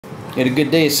Had a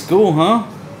good day at school, huh?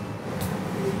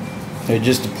 They're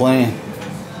just a plan.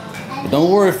 But don't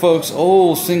worry, folks.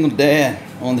 Old single dad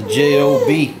on the JOB.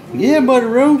 Yeah, Buddy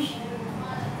Rose.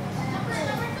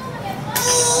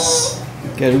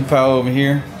 Got Upao over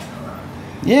here.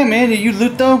 Yeah, man. You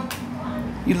luto?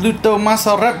 You luto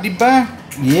masarap, di ba?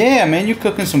 Yeah, man. You're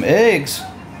cooking some eggs.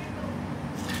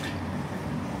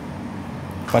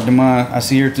 Fatima, I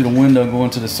see her through the window going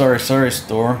to the sorry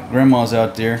store. Grandma's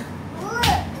out there.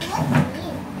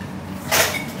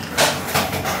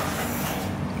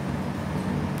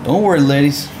 Don't worry,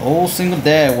 ladies. Old single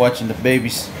dad watching the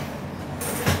babies.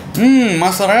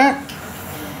 Masarap.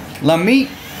 La meat.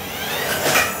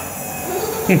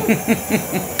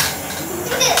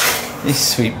 These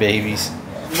sweet babies.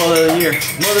 Mother of the year.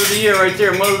 Mother of the year right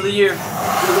there. Mother of the year.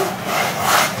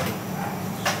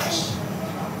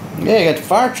 Yeah, you got the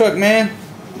fire truck, man.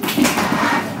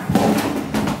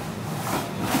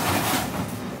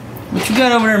 What you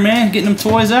got over there, man? Getting them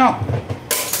toys out?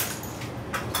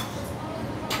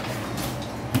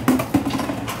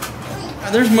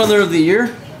 There's Mother of the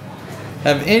Year.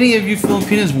 Have any of you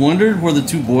Filipinas wondered where the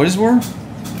two boys were?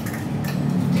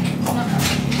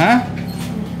 Huh?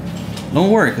 Don't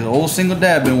worry, because old single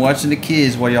dad been watching the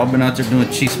kids while y'all been out there doing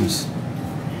chismes.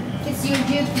 It's your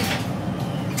duty.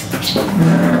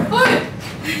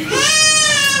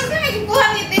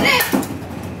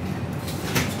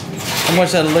 How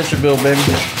much that electric bill, baby?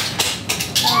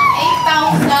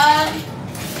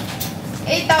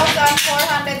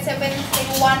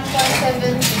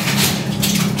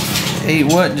 8,471.7. 8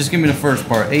 what? Just give me the first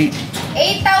part.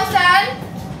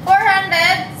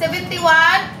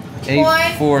 8,471.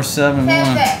 8471.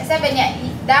 Yeah.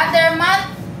 The other month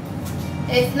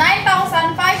is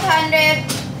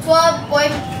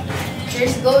 9,512.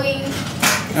 There's going.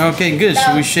 Okay, good.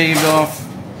 So we shaved off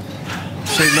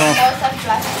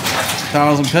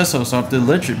 1,000 pesos off the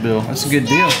electric bill. That's a good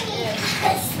deal.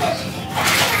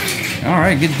 All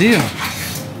right, good deal.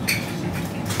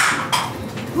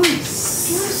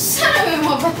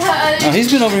 Now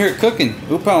he's been over here cooking.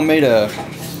 Upao made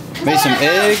some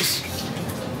eggs.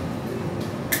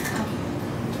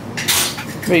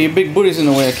 Hey, your big booty's in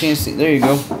the way. I can't see. There you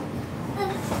go.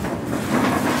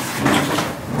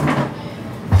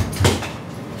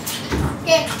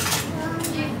 Okay,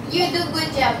 you do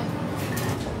good job.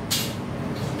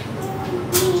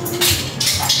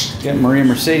 Got Maria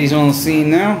Mercedes on the scene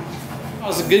now. Oh,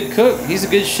 he's a good cook. He's a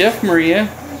good chef, Maria.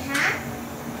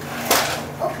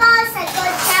 Upa's a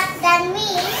good chef than me.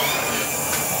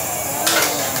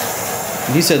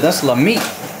 He said that's la meat.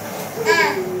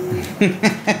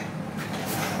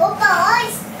 Upa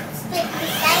always speak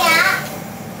Bisaya.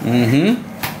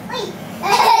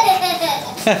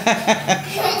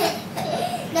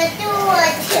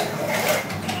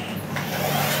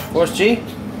 What's G?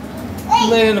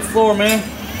 Lay on the floor, man.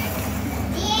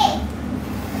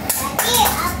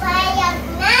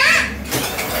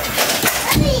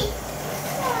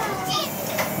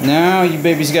 Now you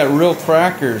babies got real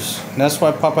crackers. That's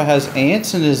why Papa has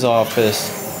ants in his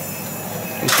office.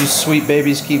 Because you sweet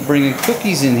babies keep bringing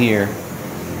cookies in here.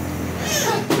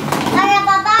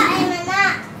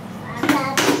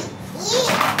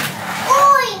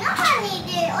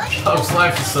 Folks,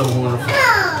 life is so wonderful.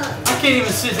 I can't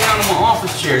even sit down in my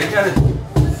office chair. They got it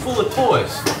full of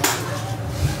toys.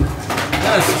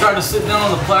 I tried to sit down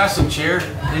on the plastic chair.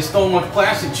 They stole my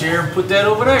plastic chair and put that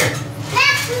over there.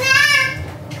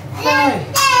 Hey.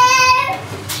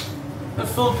 The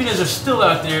Filipinas are still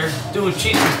out there doing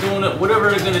cheeses, doing it,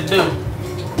 whatever they're gonna do.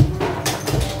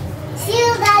 See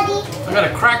you, Daddy. I got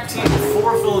a crack team of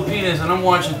 4 Filipinas and I'm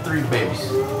watching 3 babies.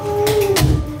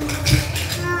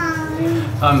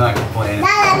 I'm not complaining.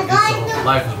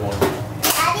 Life is wonderful.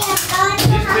 Daddy, I'm going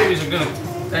to These babies are gonna,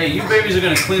 hey, you babies are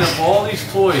gonna clean up all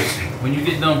these toys when you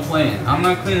get done playing. I'm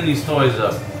not cleaning these toys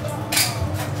up.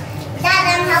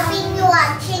 Dad, I'm helping you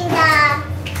watching the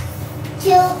 2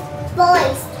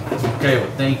 boys. Okay, well,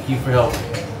 thank you for helping.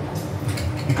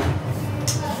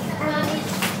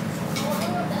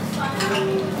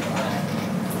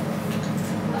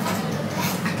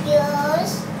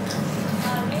 Yours.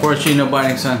 Porcino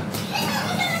biting, son.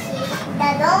 The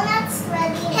donut's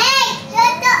ready. Hey,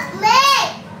 look at me!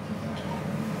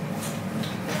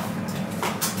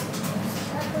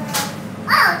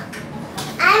 Oh,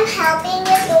 I'm helping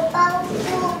you to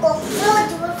cook food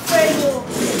for you.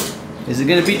 Is it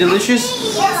gonna be delicious?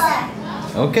 Yes,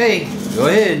 sir. Okay, go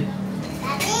ahead.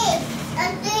 Daddy,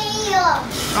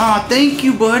 Aw, thank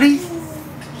you, buddy.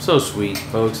 So sweet,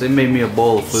 folks. They made me a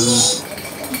bowl of food.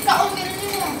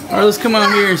 Alright, let's come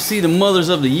out here and see the mothers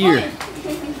of the year.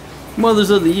 Mothers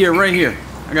of the year right here.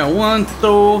 I got 1,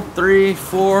 2, 3,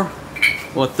 4,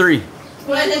 Well, 3.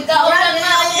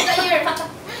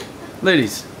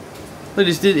 Ladies,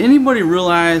 did anybody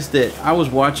realize that I was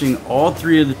watching all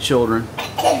 3 of the children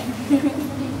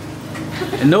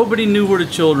and nobody knew where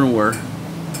the children were?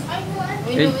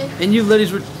 And you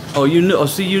ladies were, oh, you knew, oh,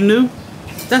 see, you knew?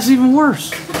 That's even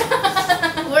worse.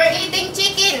 We're eating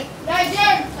chicken.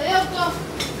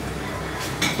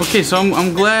 Okay, so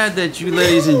I'm glad that you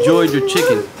ladies enjoyed your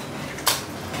chicken.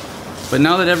 But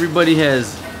now that everybody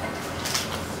has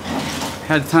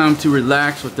had time to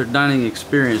relax with their dining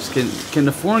experience, can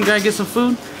the foreign guy get some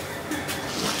food?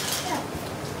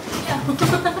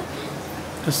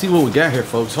 Let's see what we got here,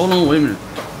 folks. Hold on, wait a minute.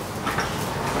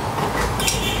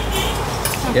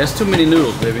 Yeah, that's too many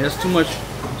noodles, baby. That's too much.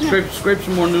 Scrape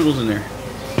some more noodles in there.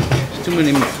 It's too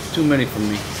many for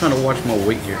me. I'm trying to watch my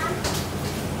weight here.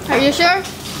 Are you sure?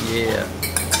 Yeah.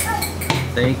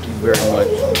 Thank you very much.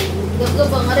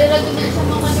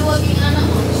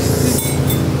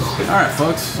 Alright,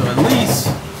 folks, so at least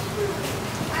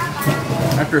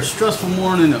after a stressful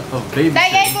morning of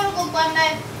babysitting,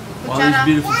 while these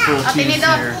beautiful Filipinos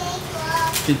here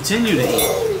continue to eat.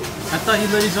 I thought you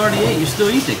ladies already ate. You're still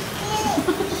eating.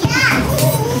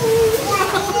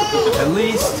 At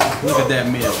least, look at that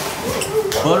meal.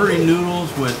 Buttery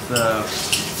noodles with,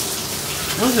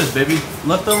 what is this, baby?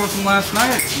 Leftover from last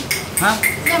night? Huh?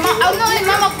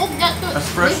 That's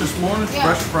fresh this morning?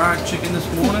 Fresh fried chicken this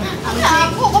morning?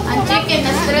 Ang chicken,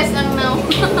 na-stress lang now.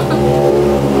 Hey,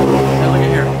 look at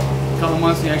here.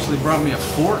 Calamansi actually brought me a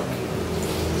fork.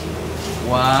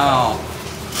 Wow.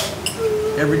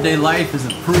 Everyday life is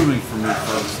improving for me,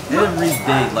 folks.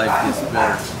 Everyday life gets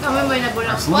better.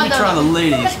 So let me try the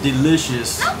ladies'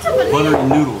 delicious buttery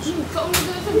noodles.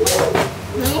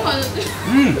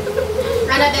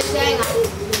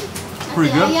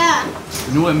 Pretty good.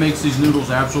 You know what makes these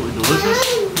noodles absolutely delicious?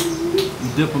 You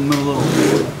dip them in a little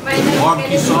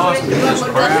barbecue sauce and this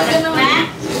crab.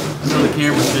 Another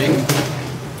camera shaking.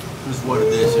 This is what it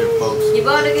is here, folks.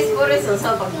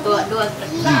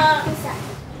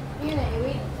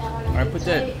 Alright, put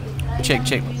that.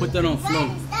 Check. Put that on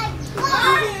float.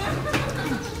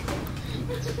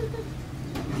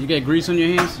 You got grease on your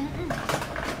hands?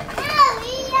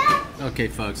 Okay,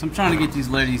 folks. I'm trying to get these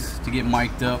ladies to get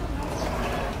mic'd up.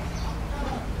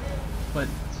 But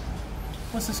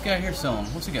what's this guy here selling?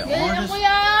 What's he got? Oranges?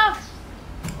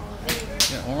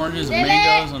 Yeah, oranges and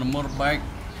mangoes on a motorbike.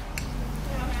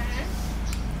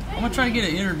 I'm gonna try to get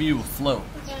an interview with Flo.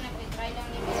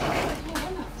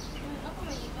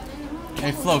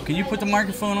 Hey Flo, can you put the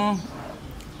microphone on?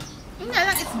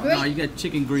 No, you got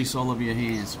chicken grease all over your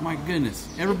hands. My goodness.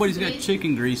 Everybody's got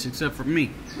chicken grease except for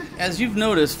me. As you've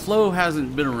noticed, Flo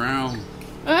hasn't been around.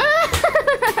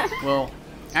 Well,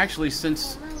 actually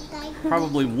since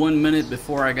probably 1 minute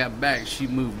before I got back, she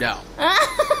moved out.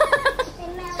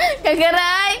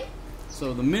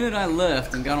 So the minute I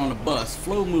left and got on the bus,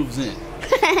 Flo moves in.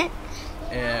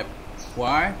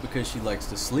 Why? Because she likes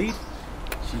to sleep.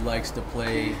 She likes to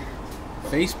play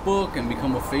Facebook and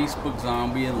become a Facebook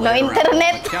zombie and lay around on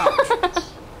the couch.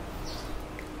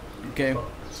 Okay,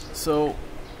 so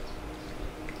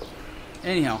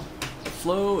anyhow,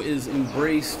 Flo is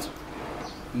embraced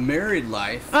married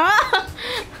life,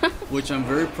 which I'm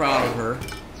very proud of her.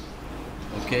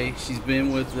 Okay, she's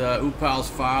been with Upal's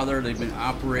father. They've been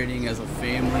operating as a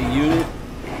family unit,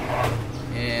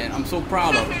 and I'm so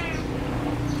proud of her.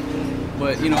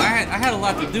 But you know, I had a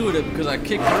lot to do with it because I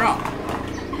kicked her out.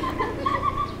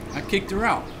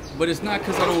 But it's not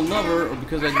because I don't love her or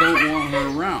because I don't want her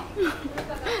around.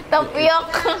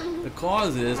 The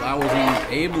cause is I was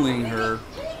enabling her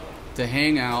to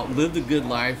hang out, live the good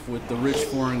life with the rich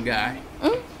foreign guy,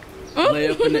 lay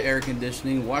up in the air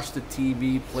conditioning, watch the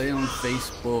TV, play on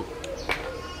Facebook,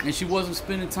 and she wasn't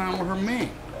spending time with her man.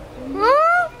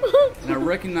 And I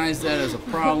recognized that as a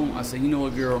problem. I said, you know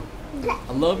what, girl,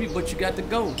 I love you, but you got to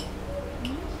go.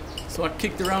 So I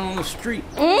kicked her out on the street.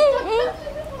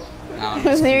 No,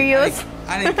 serious?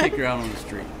 I didn't kick her out on the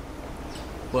street.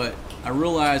 But I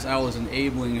realized I was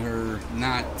enabling her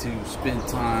not to spend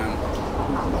time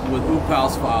with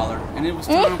Upal's father, and it was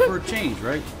time for a change,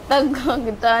 right?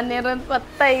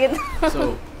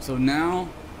 So now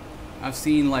I've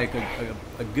seen like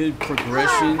a good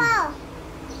progression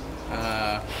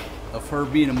of her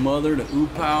being a mother to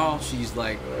Upal. She's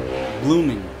like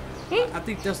blooming. I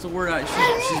think that's the word.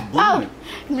 She's blooming.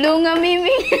 Blunga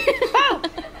mimi.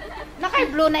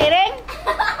 Naka-blue na rin.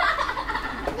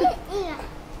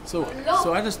 So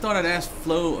I just thought I'd ask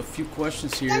Flo a few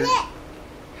questions here.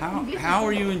 How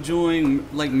are you enjoying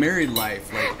like married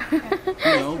life, like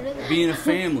you know, being a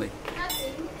family?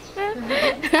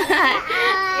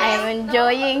 I'm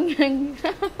enjoying.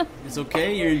 It's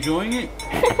okay? You're enjoying it?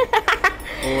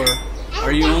 Or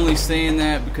are you only saying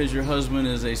that because your husband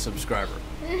is a subscriber?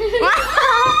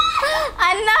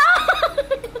 I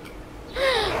know.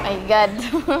 My God.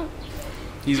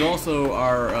 He's also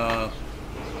our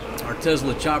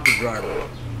Tesla chopper driver.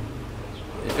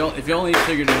 If y'all ain't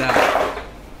figured it out,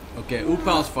 okay,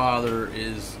 Upal's father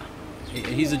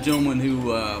he's a gentleman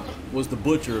who was the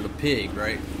butcher of the pig,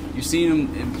 right? You've seen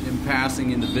him in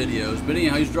passing in the videos, but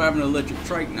anyhow, he's driving an electric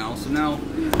trike now, so now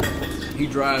he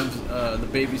drives the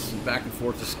babies back and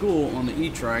forth to school on the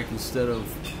e-trike instead of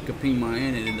Kapima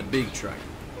in it in the big trike.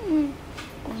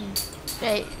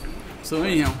 Right. So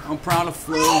anyhow, I'm proud of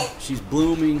Flo. She's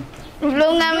blooming.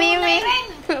 Blunga Mimi.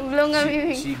 Blunga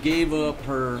Mimi. She gave up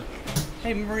her...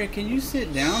 Hey Maria, can you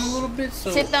sit down a little bit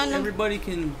so Sit down. everybody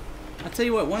can... I'll tell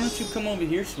you what, why don't you come over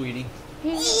here, sweetie?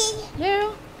 Here.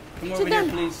 Come over here,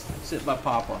 please. Sit by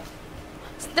Papa.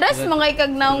 Stress mga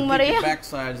ikagnaong Maria. Your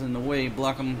backside's in the way,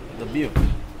 blocking the view.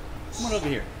 Come on over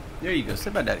here. There you go.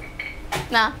 Sit by Daddy.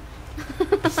 Na.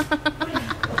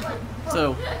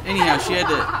 So, anyhow, she had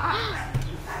to...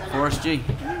 Forrest G.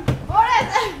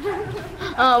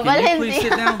 Oh, Can you please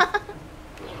sit down?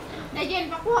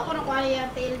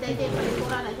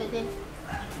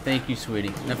 Thank you,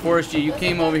 sweetie. Now, Forrest G, you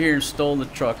came over here and stole the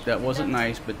truck. That wasn't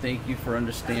nice, but thank you for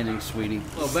understanding, sweetie.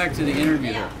 Well, back to the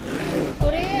interview though.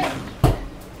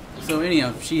 So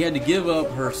anyhow, she had to give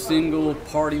up her single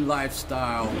party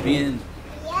lifestyle, being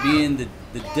the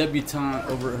debutante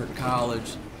over at her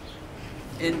college.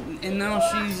 And now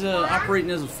she's operating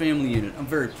as a family unit. I'm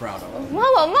very proud of her.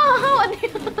 Mama.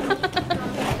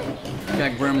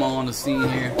 Got Grandma on the scene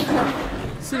here.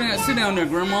 Sit down there,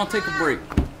 Grandma. Take a break.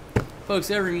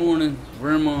 Folks, every morning,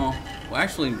 Grandma, well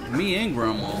actually me and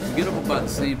Grandma, we get up about the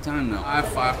same time now.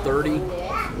 5:30.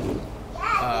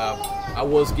 I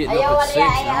was getting up at 6,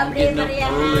 now I'm getting up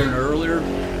earlier and earlier.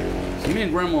 So me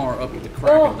and Grandma are up at the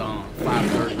crack of dawn,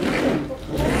 5:30.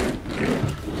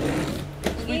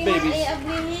 Sweet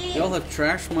babies, y'all have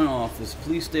trashed my office.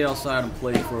 Please stay outside and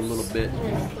play for a little bit.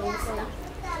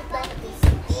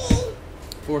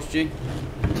 Forrest G.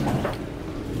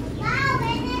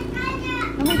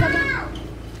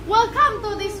 Welcome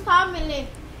to this family.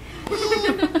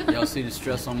 Y'all see the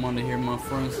stress I'm under here, my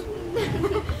friends?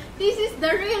 This is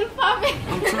the real family.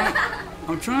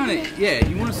 I'm trying to, yeah,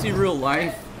 you want to see real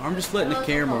life? I'm just letting the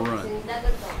camera run.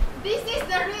 This is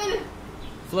the real.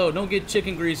 Flo, don't get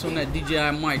chicken grease on that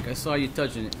DJI mic. I saw you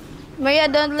touching it. Maria,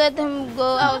 don't let him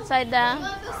go outside. You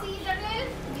want to see the real?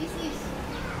 This is.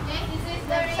 Okay, this is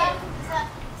the real.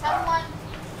 Someone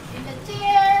in the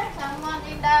chair, someone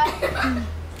in the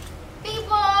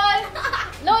people.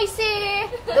 Noisy.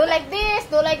 Do like this,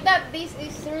 do like that. This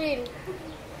is real.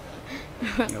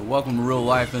 Yeah, welcome to real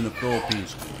life in the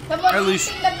Philippines. Someone At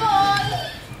least- eating the ball.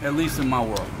 At least in my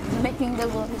world. Making the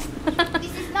voice.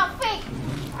 This is not fake.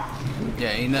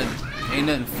 Yeah, ain't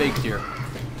nothing fake here.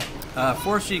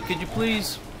 Forrest G, could you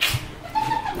please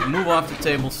move off the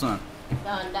table, son?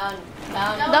 Down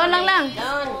lang lang.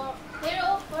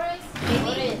 Here, Forrest.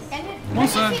 Baby. Come on,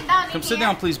 son. Come sit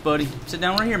down, please, buddy. Sit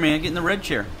down right here, man. Get in the red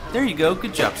chair. There you go.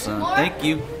 Good job, son. Thank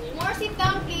you. More sit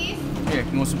down, please. Here,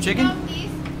 you want some chicken? Down,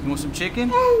 please. You want some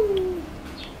chicken?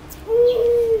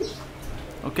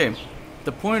 Okay.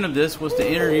 The point of this was to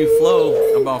interview Flo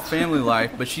about family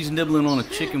life, but she's nibbling on a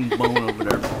chicken bone over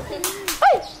there.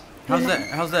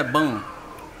 How's that bone?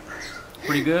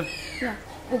 Pretty good? Yeah.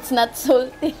 It's not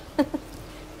salty.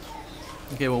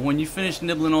 Okay, well when you finish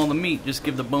nibbling on the meat, just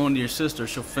give the bone to your sister,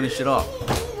 she'll finish it off.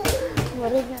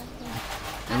 What is that?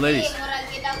 And ladies,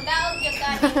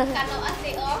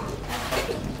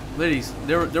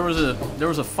 there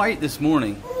was a fight this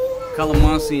morning.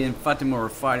 Calamansi and Fatima were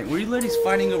fighting. Were you ladies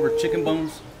fighting over chicken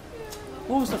bones?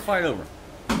 What was the fight over?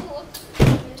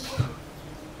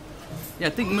 Yeah, I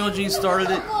think Miljean started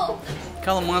it.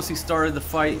 Calamansi started the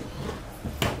fight.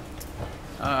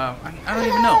 I don't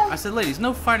even know. I said, ladies,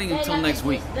 no fighting until next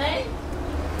week. We're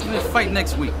gonna fight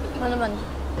next week. Ano naman?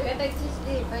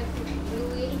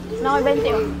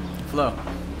 Naka-20. Flo,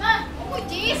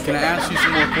 can I ask you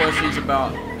some more questions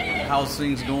about how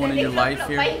things going in your life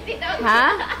here?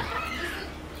 Huh?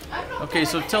 Okay,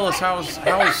 so tell us how's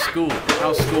school?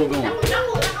 How's school going?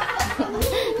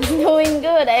 Doing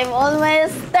good. I'm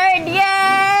almost third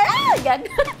year. God.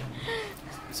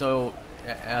 So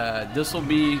this will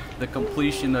be the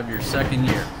completion of your second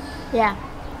year. Yeah.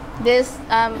 This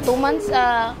 2 months.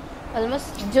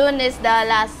 Almost June is the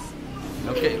last.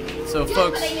 Okay, so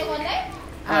folks,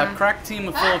 crack team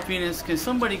of Filipinas. Can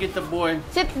somebody get the boy?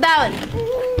 Sit down.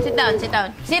 Sit down. Sit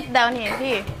down. Sit down here.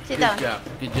 Here. Sit down.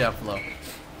 Good job, Flo.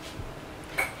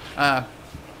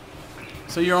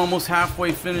 So you're almost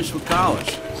halfway finished with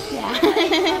college.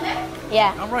 Yeah.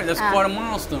 Yeah. All right, that's quite a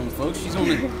milestone, folks. She's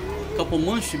on a couple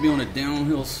months. She'll be on a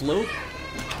downhill slope,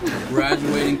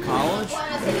 graduating college,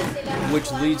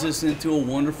 which leads us into a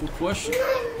wonderful question.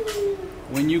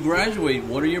 When you graduate,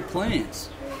 what are your plans?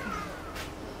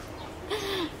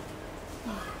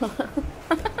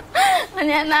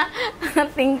 Kanya na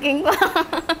thinking ko.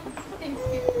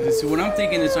 See, what I'm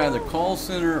thinking is either call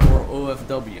center or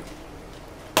OFW.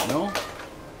 No?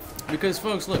 Because,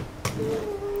 folks, look,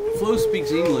 Flo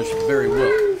speaks English very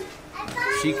well.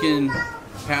 She can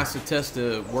pass the test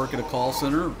to work at a call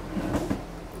center,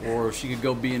 or she could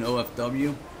go be an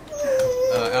OFW.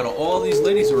 Out of all these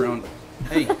ladies around,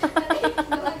 hey.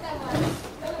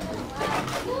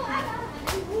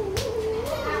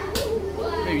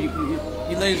 Hey,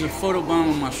 you ladies are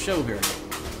photobombing my show here.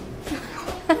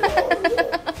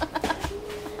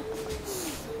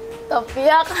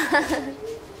 Topiak.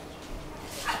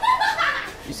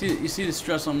 You see the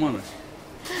stress I'm under.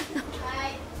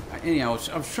 Anyhow,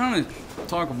 I was trying to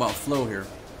talk about Flo here.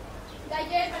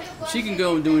 She can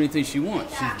go and do anything she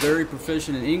wants. She's very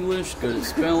proficient in English, good at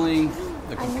spelling,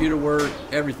 the computer work,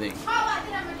 everything.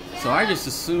 So I just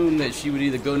assumed that she would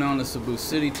either go down to Cebu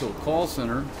City to a call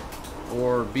center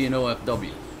or be an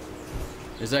OFW.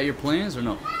 Is that your plans or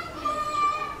no?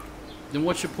 Then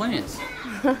what's your plans?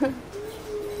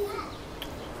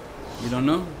 You don't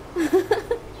know?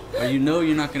 Or you know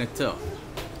you're not going to tell?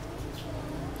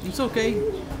 It's okay.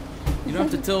 You don't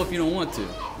have to tell if you don't want to.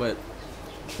 But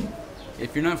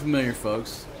if you're not familiar,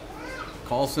 folks,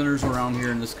 call centers around here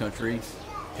in this country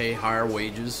pay higher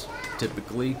wages,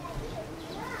 typically.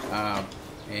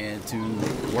 And to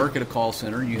work at a call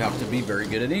center, you have to be very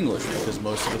good at English, because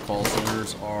most of the call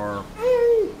centers are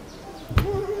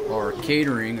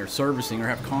catering or servicing or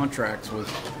have contracts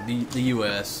with the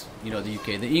U.S., the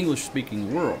UK, the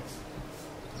English-speaking world.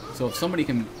 So if somebody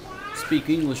can speak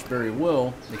English very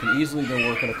well, they can easily go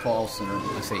work at a call center.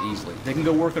 I say easily. They can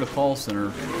go work at a call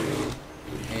center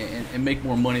and make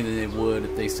more money than they would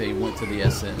if they, say, went to the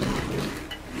SN.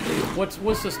 What's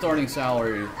the starting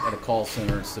salary at a call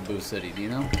center in Cebu City? Do you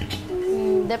know?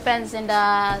 Depends on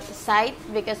the site,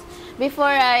 because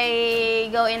before I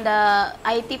go in the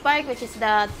IT park, which is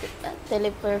the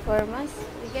teleperformance,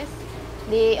 I guess,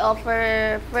 they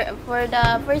offer for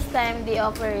the first time they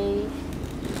offer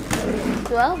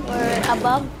 12 or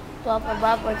above, 12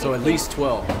 above or 15. So at least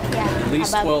 12. Yeah, at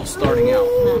least above. 12 starting out.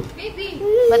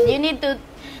 But you need to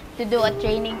do a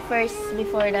training first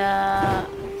before the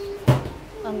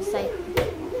on-site.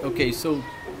 Okay, so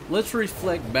let's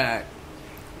reflect back.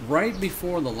 Right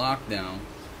before the lockdown,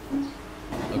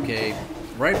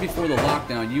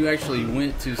 you actually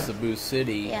went to Cebu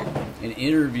City and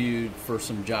interviewed for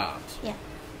some jobs. Yeah.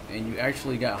 And you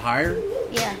actually got hired?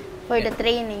 Yeah, for the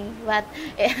training. But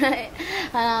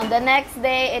the next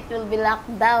day, it will be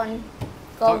locked down.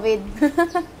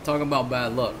 COVID. Talk about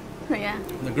bad luck. Yeah.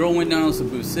 The girl went down to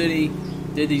Cebu City,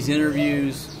 did these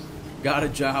interviews, got a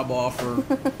job offer,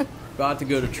 about to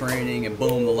go to training, and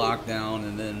boom, the lockdown,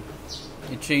 and then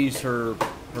it changed her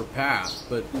path.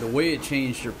 But the way it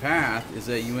changed your path is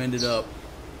that you ended up,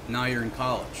 now you're in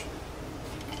college.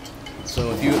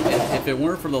 So if it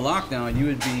weren't for the lockdown, you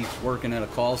would be working at a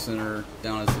call center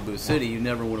down in Cebu City. You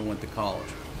never would have went to college.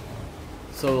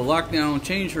 So the lockdown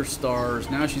changed her stars.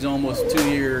 Now she's almost 2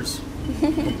 years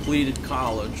completed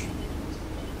college.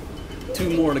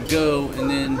 2 more to go, and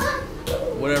then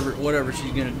whatever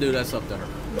she's gonna do, that's up to her.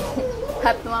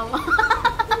 Hot mama.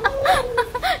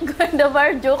 Go in the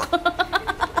bar, joke.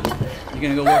 You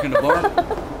gonna go work in the bar?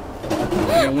 You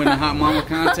gonna win the hot mama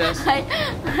contest?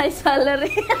 High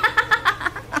salary.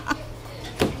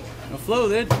 Now, Flo,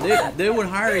 they would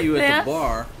hire you at the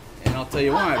bar, and I'll tell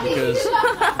you why.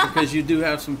 Because you do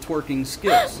have some twerking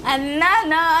skills.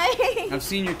 I've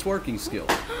seen your twerking skills.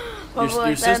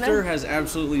 Your sister has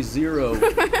absolutely zero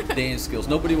dance skills.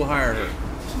 Nobody will hire her.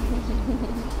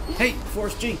 Hey,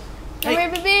 Forrest G. Hey, come here,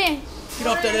 baby. Get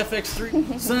off that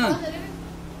FX3. Son.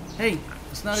 Hey,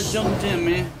 it's not a jungle gym,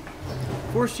 man.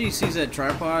 Forrest G sees that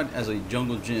tripod as a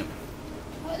jungle gym.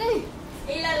 Okay.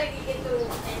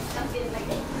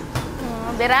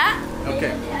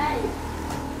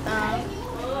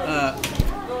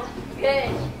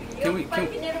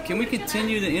 Can we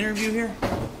continue the interview here?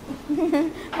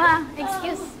 Ma,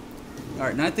 excuse. All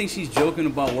right, and I think she's joking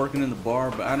about working in the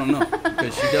bar, but I don't know,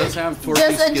 because she does have twerking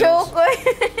Just a skills. joke.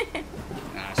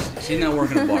 Nah, she's not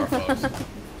working a bar, folks.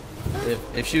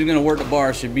 If she was going to work a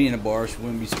bar, she'd be in a bar. She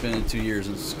wouldn't be spending 2 years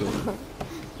in school.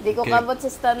 Di ko kabot sa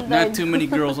standard. Not too many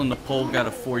girls on the pole got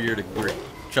a 4-year degree.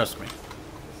 Trust me.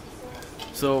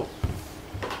 So,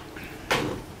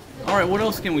 All right, what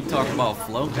else can we talk about,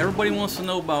 Flo? Everybody wants to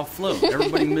know about Flo.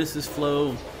 Everybody misses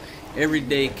Flo every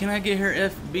day. Can I get her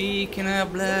FB? Can I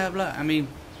blah, blah? I mean,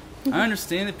 I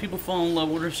understand that people fall in love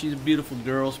with her. She's a beautiful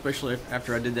girl, especially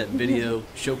after I did that video,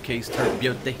 showcased her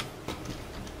beauty.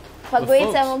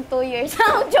 Pag-wait sa mong 2 years.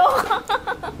 Joke!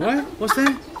 What? What's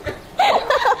that?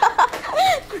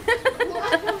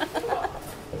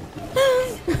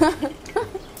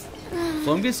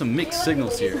 So I'm getting some mixed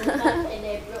signals here.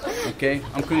 Okay?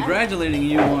 I'm congratulating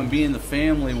you on being the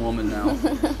family woman now.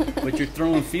 But you're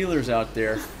throwing feelers out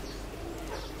there.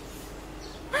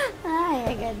 Ay,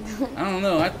 my God. I don't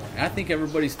know. I think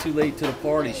everybody's too late to the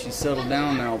party. She's settled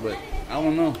down now, but I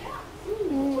don't know.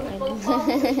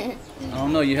 I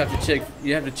don't know. You have to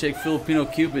check Filipino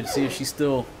Cupid, see if she's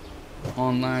still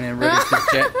online and ready to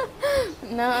chat.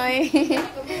 No, I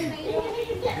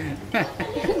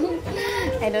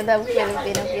don't have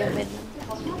Filipino Cupid.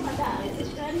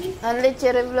 Only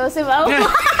cherry blossom out.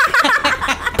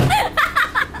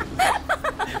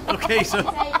 Okay, so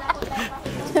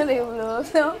Cherry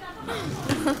blossom.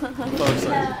 folks,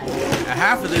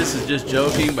 half of this is just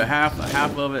joking, but half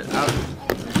of it,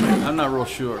 I'm not real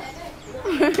sure.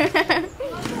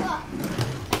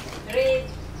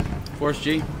 Force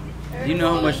G, do you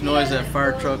know how much noise that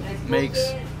fire truck makes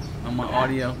on my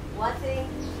audio?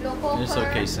 It's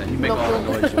okay, son. You make all the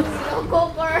noise you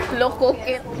want. Loco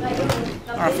kit.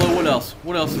 Alright, Flo, what else?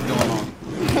 What else is going on?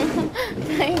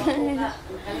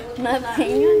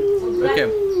 Nothing. Okay,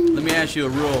 let me ask you a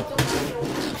real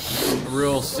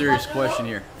serious question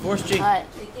here. Force G, What?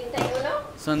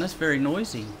 son, that's very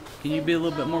noisy. Can you be a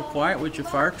little bit more quiet with your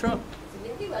fire truck?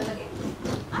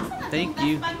 Thank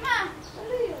you.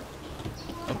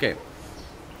 Okay.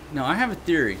 Now I have a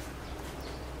theory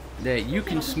that you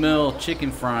can smell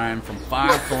chicken frying from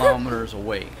 5 kilometers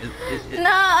away. No,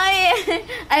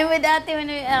 I'm with Ate when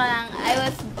I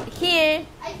was here.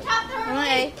 I chopped her.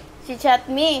 Okay, she chat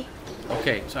me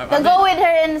Okay, so to go with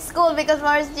her in school because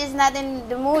Morris is not in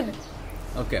the mood.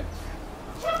 Okay.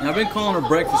 Now, I've been calling her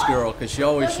breakfast girl because she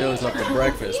always shows up at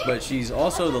breakfast, but she's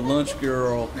also the lunch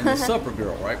girl and the supper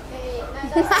girl, right?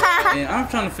 And I'm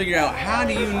trying to figure out, how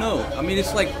do you know? I mean,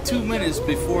 it's like 2 minutes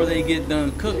before they get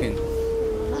done cooking.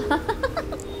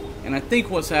 And I think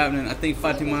what's happening, I think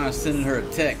Fatima is sending her a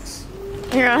text.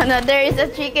 No, there is a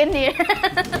chicken here.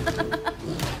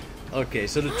 Okay,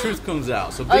 so the truth comes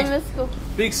out. So Almost cooked.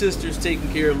 big sister's taking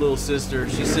care of little sister.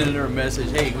 She's sending her a message,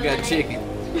 hey, we got chicken.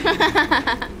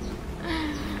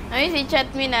 I mean, she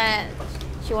chat me that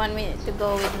she want me to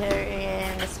go with her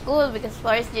in the school because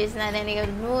Forrest is not in a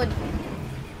good mood.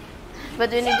 But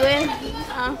when you go in,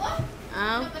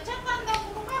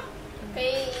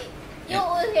 Okay, you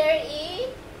will hear E.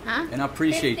 huh? And I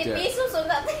appreciate 50 that. pesos on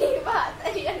that thing, but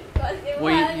ayan, kasi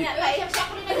Well,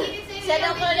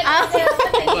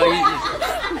 you-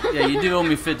 Yeah, you do owe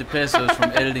me 50 pesos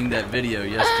from editing that video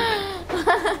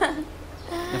yesterday.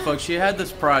 And folks, she had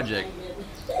this project,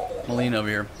 Malina over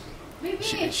here.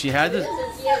 She had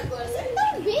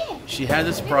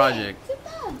this project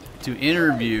to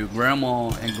interview Grandma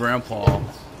and Grandpa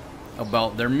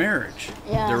about their marriage,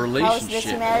 Yeah. their How's this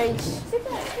relationship. marriage?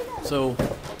 So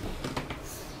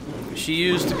she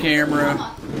used the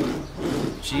camera.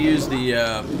 She used the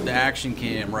action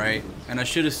cam, right? And I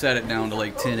should have set it down to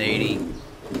like 1080,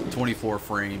 24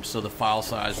 frames, so the file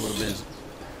size would have been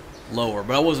lower.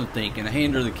 But I wasn't thinking. I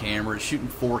handed her the camera. It's shooting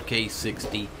 4K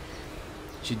 60.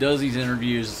 She does these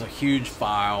interviews. It's a huge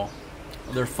file.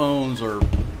 Their phones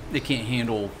they can't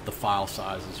handle the file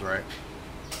sizes, right?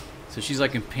 So she's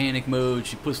like in panic mode.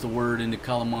 She puts the word into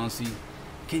Calamansi.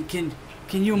 Can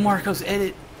you and Marcos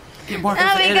edit? Get Marcos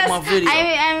to edit my video.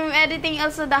 I'm editing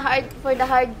also the hard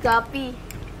copy.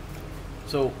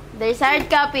 So There's hard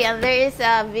copy and there is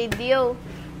a video.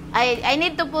 I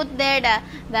need to put there the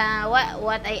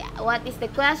what is the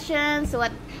questions,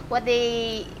 what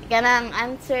they gonna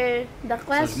answer the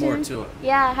questions. there's more to it.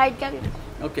 Yeah, hard copy.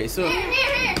 Okay, so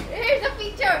Here's the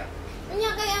picture.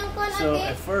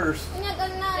 at first, Look for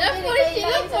it,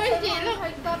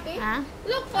 hard copy. Ha?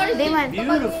 Look for Di it. man.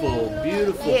 beautiful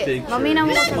Yeah, picture. mami na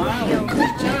mo You're sa smiling. video.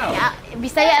 Good job. Yeah,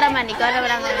 Bisaya raman ikaw na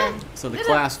lang ganun. So the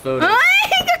class photo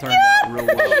turned out real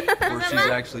well, where she's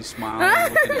actually smiling,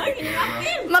 looking at the camera.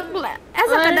 Makla.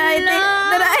 Asa ka dai?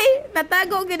 Daray,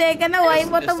 natago gid ka na why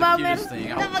mo It's to the bomber. cutest thing.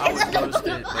 I would post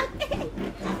it, but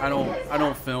I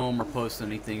don't film or post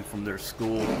anything from their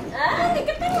school.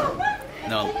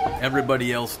 No,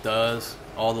 everybody else does.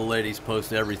 All the ladies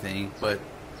post everything, but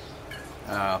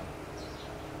I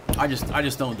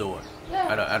just don't do it.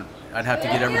 I'd have to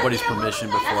get everybody's permission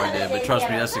before I did. But trust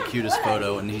me, that's the cutest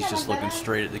photo, and he's just looking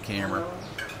straight at the camera.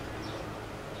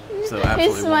 So absolutely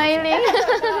He's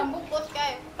wonderful. smiling.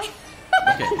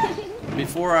 Okay.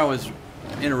 Before I was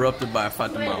interrupted by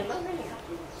Fatima.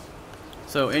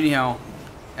 So anyhow,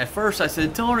 at first I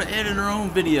said, tell her to edit her own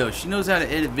video. She knows how to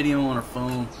edit video on her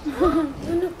phone.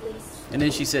 And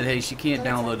then she said, hey, she can't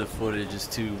download the footage. It's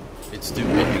too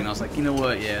big. And I was like, you know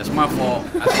what? Yeah, it's my fault.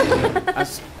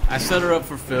 I set her up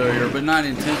for failure, but not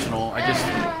intentional. I just,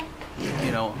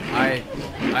 you know, I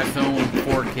filmed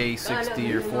 4K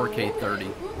 60 or 4K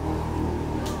 30.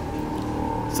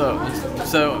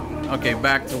 So okay,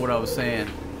 back to what I was saying.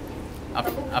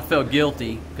 I felt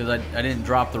guilty because I didn't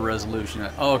drop the resolution.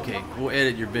 Oh, okay, we'll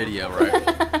edit your video,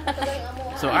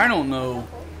 right? So I don't know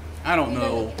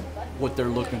what they're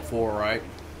looking for, right?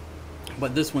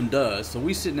 But this one does. So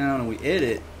we sit down and we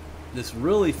edit this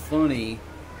really funny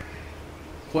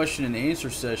question and answer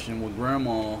session with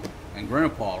Grandma and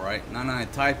Grandpa, right? Nana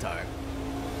and Tai Tai.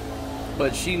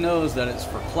 But she knows that it's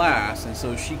for class, and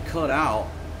so she cut out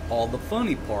all the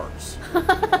funny parts.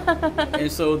 And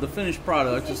so the finished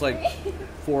product is like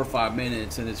 4 or 5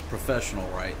 minutes, and it's professional,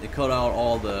 right? They cut out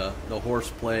all the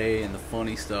horseplay and the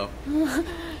funny stuff.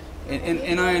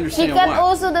 And I understand He why. can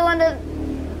also the one that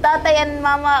Tatay and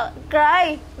Mama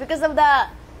cry because of the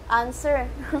answer.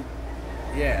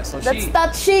 Yeah, so That's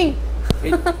touching.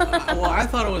 Well, I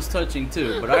thought it was touching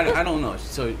too, but I don't know.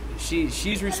 So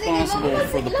she's responsible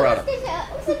for the product.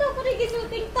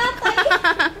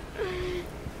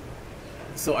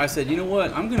 So I said, you know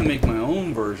what? I'm going to make my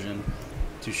own version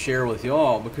to share with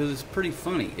y'all because it's pretty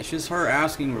funny. It's just her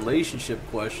asking relationship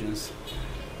questions.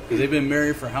 Because they've been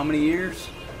married for how many years?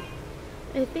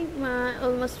 I think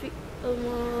almost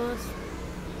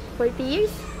 40 years.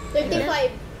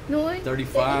 35. No,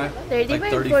 35? 35,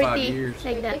 Like 35 40, years.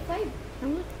 like that. 35.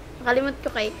 Nakalimot ko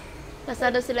kay.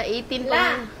 Kasado sila 18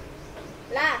 pa.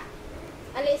 La.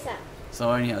 Alisa. So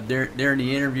anyhow, they're in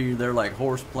the interview, they're like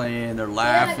horse playing, they're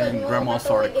laughing, Grandma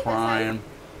started crying.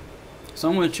 So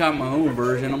I'm going to chop my own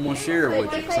version, I'm going to share it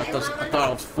with you because I thought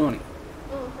it was funny.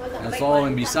 And it's all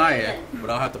in Bisaya, but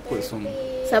I'll have to put some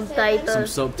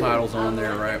subtitles on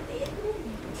there, right?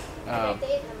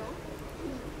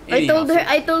 I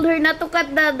told her not to cut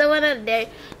the one that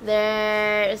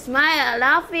they're smile,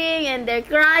 laughing, and they're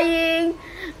crying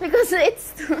because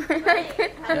it's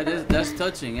like that's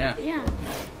touching, yeah. Yeah.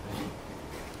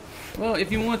 Well,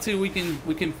 if you want to, we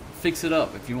can fix it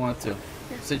up if you want to. Yeah.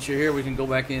 Since you're here, we can go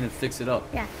back in and fix it up.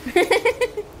 Yeah.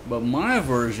 But my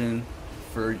version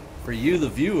for you, the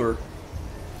viewer,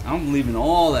 I'm leaving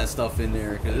all that stuff in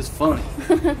there because it's funny.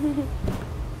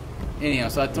 Anyhow,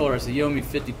 so I told her, I said, you owe me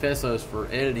 50 pesos for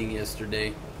editing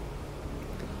yesterday.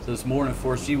 So this morning, of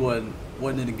course, she wasn't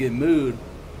in a good mood,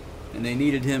 and they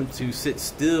needed him to sit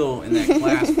still in that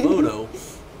class photo.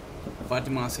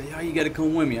 Fatima said, yeah, you got to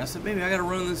come with me. I said, baby, I got to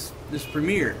run this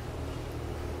premiere.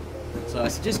 So I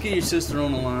said, just get your sister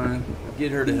on the line,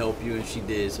 get her to help you, and she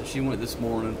did. So she went this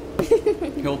morning,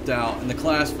 helped out. And the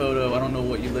class photo, I don't know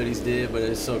what you ladies did, but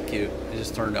it's so cute. It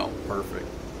just turned out perfect.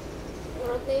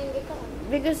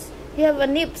 Because you have a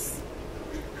nips.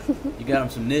 You got him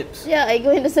some nips. Yeah, I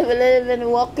go into 7-Eleven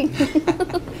walking.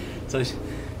 So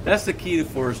that's the key to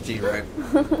Forrest G, right?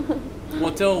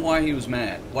 Well, tell him why he was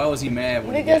mad. Why was he mad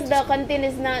when Because he the got to canteen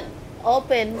is not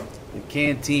open. the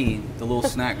canteen, the little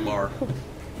snack bar?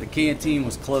 The canteen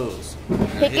was closed.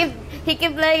 He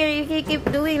keep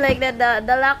doing like that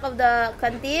the lock of the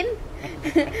canteen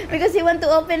because he want to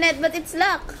open it but it's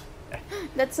locked.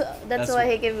 That's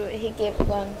why he kept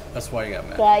on That's why he got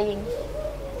mad. crying.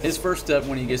 His first step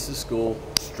when he gets to school,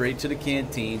 straight to the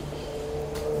canteen.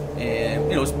 And,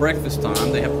 you know, it's breakfast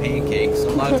time. They have pancakes. A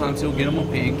lot of times he'll get him a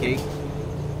pancake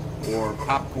or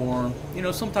popcorn, you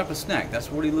know, some type of snack.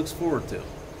 That's what he looks forward to.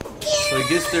 So he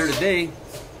gets there today.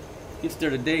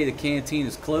 The canteen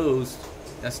is closed.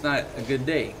 That's not a good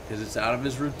day because it's out of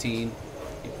his routine.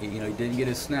 You know, he didn't get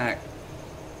his snack.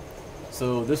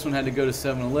 So this one had to go to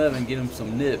 7-Eleven, get him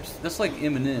some nips. That's like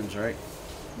M&Ms, right?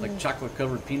 Like chocolate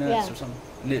covered peanuts or something.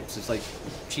 Nips. It's like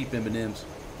cheap M&Ms.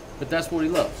 But that's what he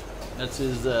loves. That's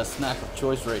his snack of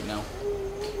choice right now.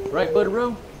 Right,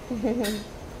 Butteroo?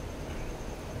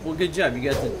 Well, good job. You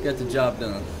got the job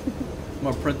done. I'm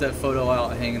gonna print that photo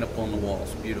out, hanging up on the wall.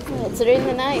 It's beautiful. Yeah, it's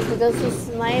really nice because he's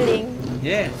smiling.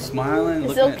 Yeah, smiling,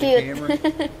 It's looking so at the cute.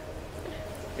 camera.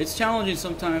 It's challenging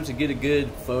sometimes to get a good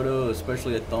photo,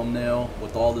 especially a thumbnail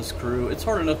with all this crew. It's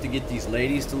hard enough to get these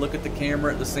ladies to look at the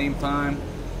camera at the same time.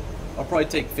 I'll probably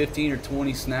take 15 or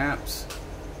 20 snaps,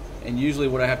 and usually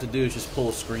what I have to do is just pull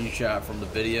a screenshot from the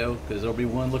video because there'll be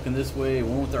one looking this way,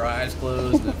 one with their eyes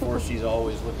closed, and of course she's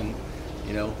always looking,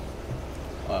 you know.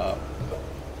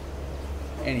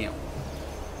 Anyhow.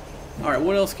 Alright,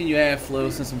 what else can you add, Flo,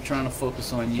 since I'm trying to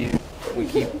focus on you? we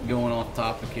keep going off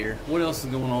topic here. What else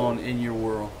is going on in your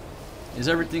world? Is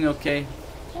everything okay?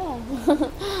 Yeah.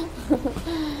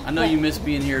 I know you miss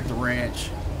being here at the ranch,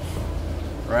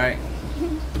 right?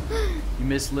 You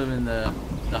miss living the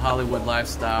Hollywood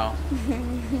lifestyle.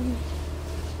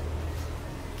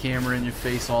 Camera in your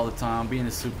face all the time, being a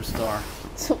superstar.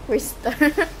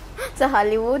 Superstar. Sa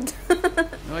Hollywood.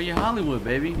 Oh, you're Hollywood,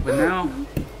 baby. But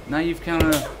now you've kind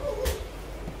of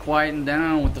quietened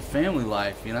down with the family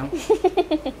life, you know.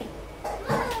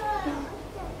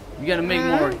 You gotta make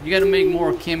more. You gotta make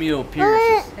more cameo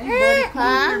appearances. Hey, buddy, come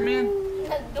Huh? here, man.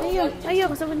 Ayaw,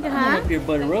 kasabon ka Come ha? up here,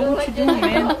 buddy. Roll. What you doing,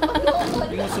 man?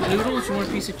 You want some noodles? You want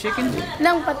a piece of chicken?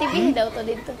 Lang, pa-TV daw to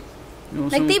dito. You want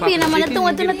some Nag-TV pocket naman chicken? ito.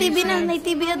 Ato You na get a TV piece, na. son?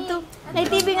 Nag-TV ato.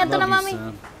 Nag-TV nga to na, Love mami. you,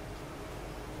 son.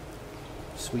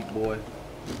 Sweet boy.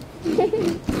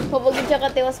 Hubogin siya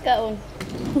katiwas kaon.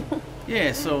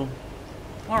 Yeah, so,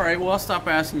 all right, well, I'll stop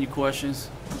asking you questions.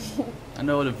 I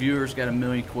know the viewers got a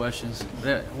million questions.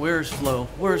 Where's Flo?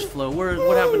 Where's Flo?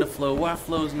 What happened to Flo? Why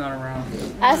Flo's not around?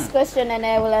 Ask question and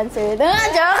I will answer it.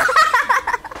 Joke!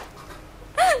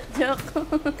 Joke.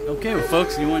 Okay, well,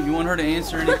 folks, you want her to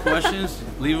answer any questions?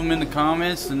 Leave them in the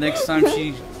comments. The next time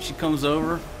she comes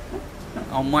over,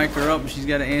 I'll mic her up and she's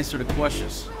got to answer the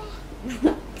questions.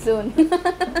 Soon.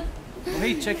 Well,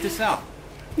 hey, check this out.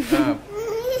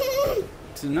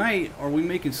 Tonight, are we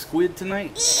making squid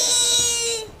tonight?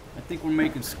 I think we're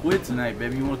making squid tonight,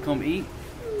 baby. You want to come eat?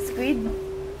 Squid.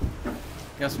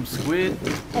 Got some squid.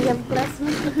 I have class mo.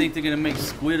 I think they're gonna make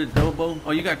squid adobo.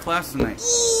 Oh, you got class tonight.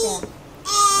 Yeah.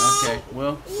 Okay,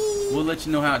 well, we'll let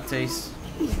you know how it tastes.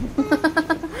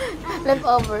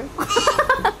 Leftover.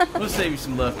 We'll save you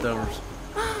some leftovers.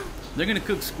 They're gonna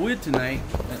cook squid tonight.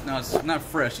 No, it's not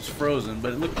fresh, it's frozen,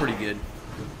 but it looked pretty good.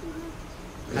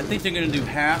 I think they're gonna do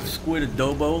half squid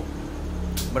adobo,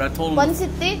 but I told them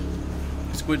Pansit eh.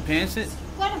 squid pancit.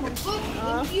 Kuha naman good.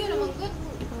 Yun naman good.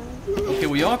 Okay,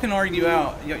 well, y'all can argue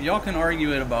y'all can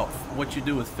argue it about what you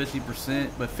do with 50%,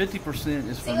 but 50%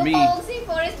 is for me. Si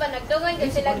Forrest ba nagdungan ka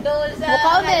silang dol sa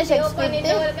Mukhaon din na siya radio pa squid ni eh.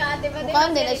 Dol ka ate ba din?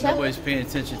 Mukhaon din na siya. Nobody's paying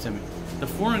attention to me. The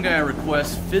foreign guy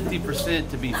requests 50%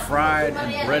 to be fried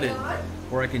and breaded,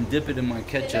 or I can dip it in my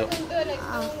ketchup.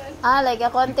 Like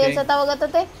a konti Okay. sa tawag ato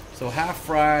te. So half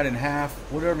fried and half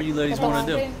whatever you ladies want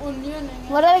to do.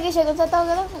 Mura lagi siya kung sa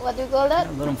tawag ato. What do you call that?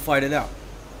 Let them fight it out.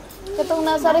 Katong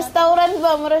nasa restaurant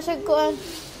ba, mura siya kuan.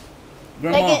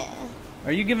 Grandma,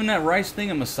 are you giving that rice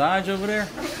thing a massage over there?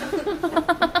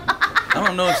 I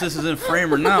don't know if this is in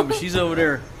frame or not, but she's over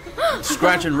there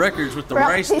scratching records with the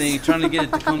rice thing, trying to get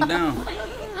it to come down.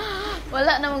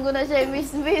 Wala naman guna siya miss.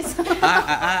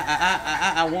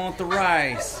 I want the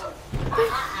rice.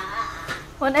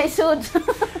 When I should.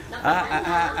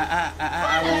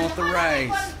 I want the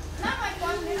rice.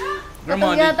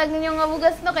 Grandma, Katong yatag ninyo nga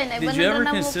bugas no kay did you ever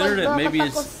consider that maybe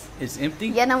it's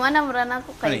empty? Yan naman na mura na ko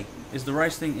Honey, kay. is the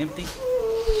rice thing empty?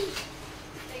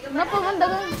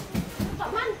 Napamandagan.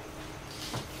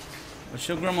 Well,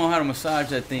 show Grandma how to massage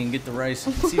that thing, get the rice,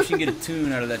 see if she can get a tune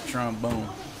out of that trombone.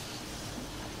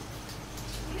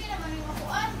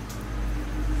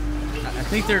 I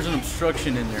think there's an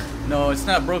obstruction in there. No, it's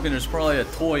not broken. There's probably a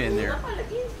toy in there.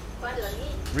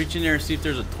 Reach in there and see if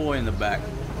there's a toy in the back.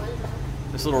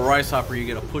 This little rice hopper, you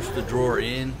gotta push the drawer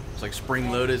in. It's like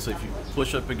spring loaded, so if you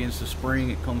push up against the spring,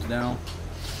 it comes down.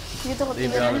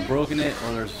 They've either broken it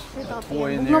or there's a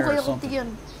toy in there or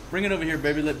something. Bring it over here,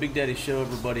 baby. Let Big Daddy show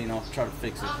everybody, and I'll try to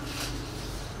fix it.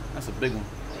 That's a big one.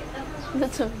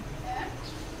 That's all.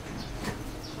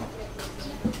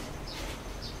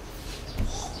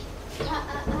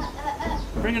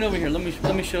 Bring it over here.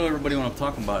 Let me show everybody what I'm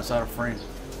talking about. It's out of frame.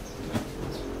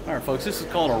 All right, folks. This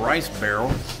is called a rice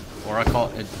barrel, or I call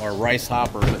it a rice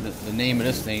hopper. But the name of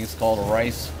this thing is called a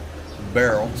rice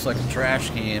barrel. It's like a trash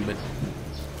can, but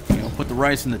you know, put the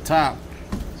rice in the top.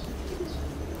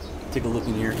 Take a look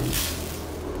in here.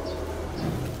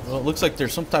 Well, it looks like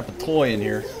there's some type of toy in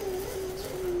here.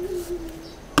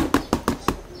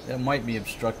 That might be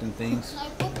obstructing things. I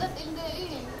put that in the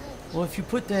Well, if you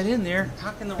put that in there,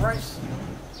 how can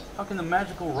the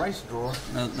magical rice drawer?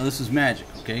 Now this is magic,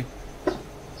 okay?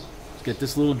 Let's get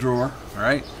this little drawer, all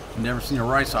right? You've never seen a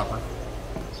rice hopper.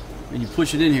 And you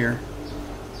push it in here.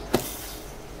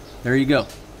 There you go.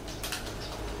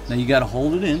 Now you got to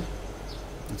hold it in.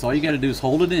 That's all you got to do is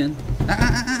hold it in.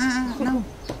 No.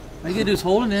 All you got to do is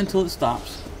hold it in until it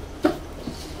stops.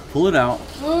 Pull it out.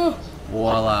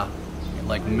 Voila.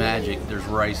 Like magic, there's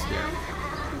rice there.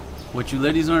 What you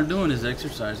ladies aren't doing is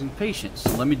exercising patience.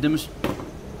 So let me demonstrate.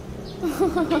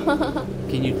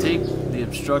 Can you take the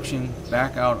obstruction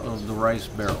back out of the rice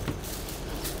barrel?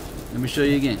 Let me show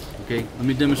you again, okay? Let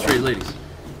me demonstrate, ladies.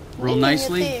 real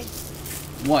nicely.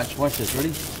 Watch this.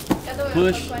 Ready?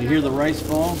 Push. You hear the rice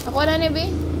fall? Ako na ni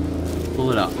B.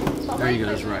 Pull it out. There you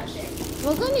go. There's rice.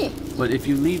 Wag gani. But if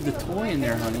you leave the toy in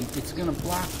there, honey, it's gonna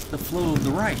block the flow of the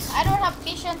rice. I don't have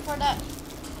patience for that.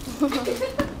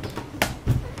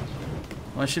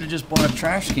 Well, I should have just bought a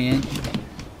trash can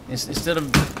instead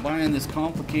of buying this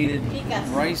complicated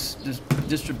rice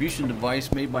distribution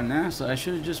device made by NASA. I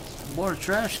should have just bought a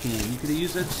trash can. You could have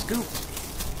used that scoop.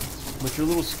 But your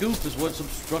little scoop is what's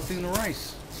obstructing the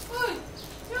rice.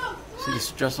 See the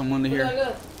stress I'm under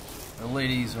here? The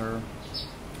ladies are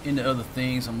into other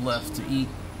things. I'm left to eat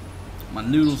my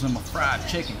noodles and my fried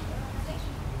chicken.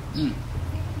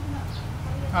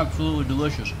 Absolutely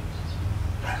delicious.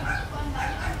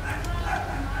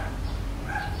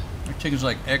 The chicken's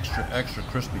like extra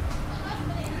crispy.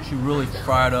 She really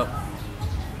fried up.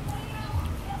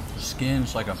 The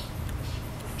skin's like a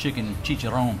chicken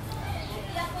chicharron.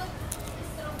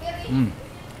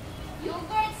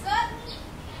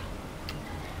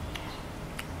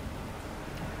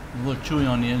 A little chewy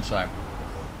on the inside.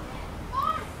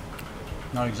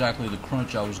 Not exactly the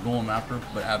crunch I was going after,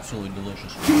 but absolutely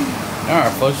delicious.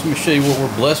 Alright folks, let me show you what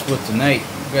we're blessed with tonight.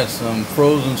 We got some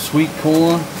frozen sweet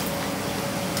corn.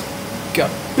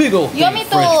 Got big old thing of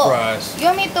French fries. You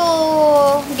want me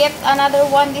to get another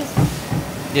one?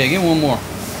 Yeah, get one more.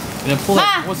 And then pull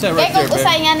that. What's that right there, baby?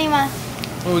 What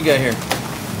do we got here?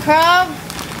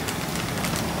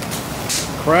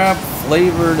 Crab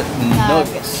flavored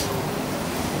nuggets.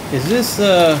 Is this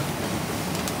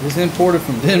imported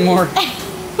from Denmark?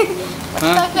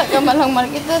 Huh?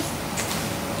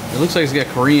 It looks like it's got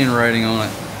Korean writing on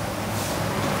it.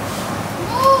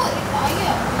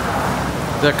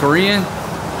 Is that Korean?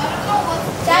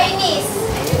 Chinese.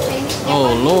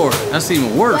 Oh Lord, that's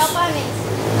even worse.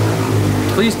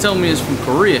 Please tell me it's from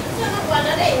Korea. We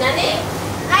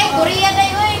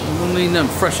don't need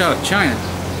nothing fresh out of China.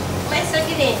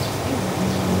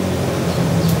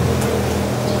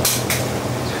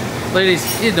 Ladies,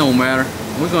 it don't matter.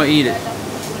 We're gonna eat it.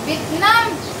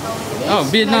 Vietnam. Oh,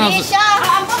 Vietnam's. Malaysia.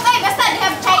 They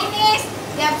have Chinese.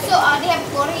 They have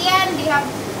Korean. They have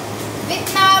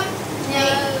Vietnam.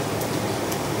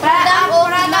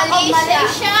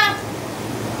 Malaysia.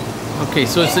 Okay,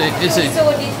 so it's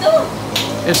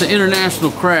an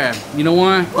international crab. You know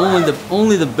why?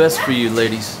 Only the best for you,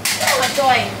 ladies.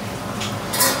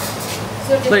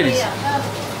 Ladies,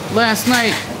 last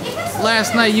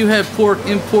night you had pork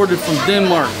imported from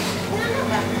Denmark.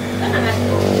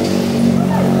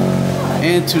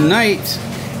 And tonight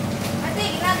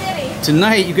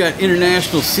you got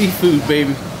international seafood,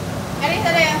 baby.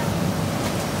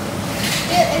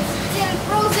 It's still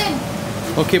frozen.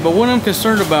 Okay, but what I'm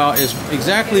concerned about is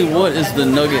exactly what is the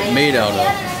nugget made out of?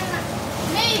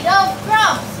 Made of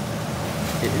crabs.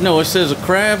 No, it says a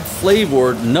crab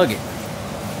flavored nugget.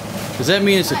 Does that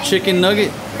mean it's a chicken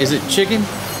nugget? Is it chicken?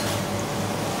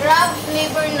 Crab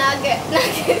flavored nugget.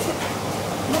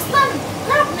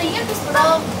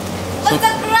 What's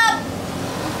a crab?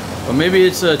 Or maybe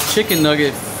it's a chicken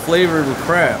nugget flavored with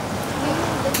crab.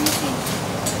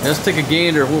 Let's take a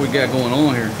gander at what we got going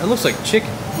on here. It looks like chicken.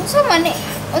 What's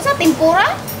that, tempura?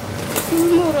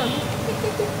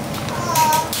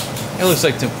 It looks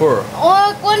like tempura.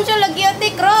 Oh, concho lagi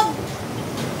ate crab.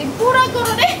 Tempura ko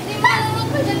rin.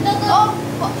 Oh,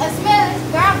 smell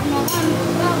crab. No,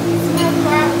 smell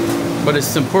crab. But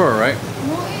it's tempura, right?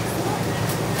 No,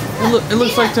 it's not. It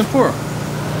looks like tempura.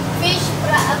 Fish,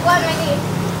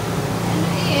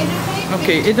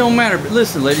 Okay, it don't matter. But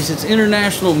listen, ladies, it's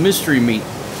international mystery meat.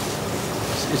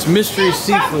 It's mystery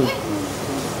seafood.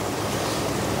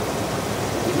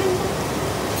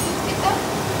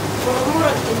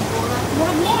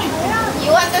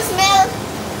 You want to smell?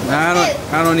 Nah,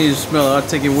 I don't need to smell it. I'll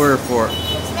take your word for it.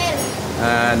 Smell.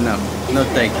 No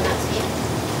thank you.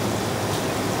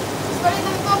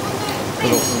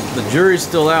 The jury's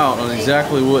still out on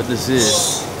exactly what this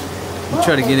is. We'll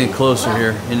try to get in closer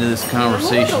here into this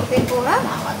conversation. Hey,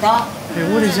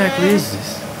 what exactly is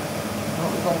this?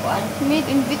 Made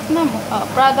in Vietnam.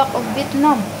 Product of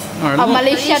Vietnam. All right,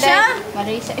 Malaysia.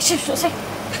 Malaysia.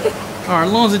 All right,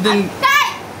 as long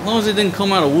as it didn't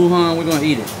come out of Wuhan, we're gonna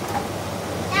eat it.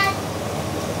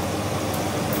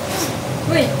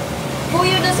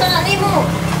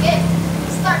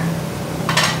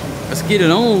 Let's get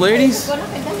it on, ladies.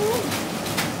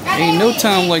 Ain't no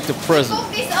time like the present.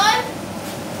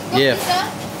 Yeah,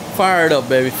 fire it up,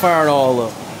 baby. Fire it all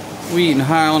up. We eating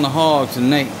high on the hog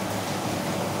tonight.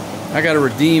 I gotta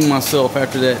redeem myself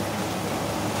after that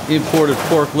imported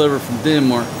pork liver from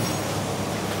Denmark.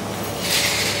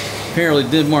 Apparently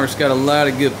Denmark's got a lot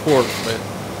of good pork, but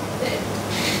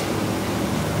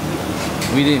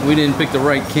We didn't pick the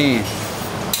right can.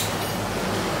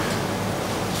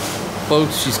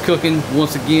 Folks, she's cooking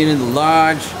once again in the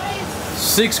lodge.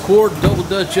 6-quart double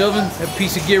Dutch oven. That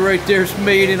piece of gear right there is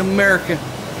made in America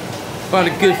by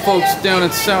the good folks down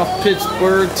in South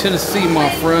Pittsburgh, Tennessee, my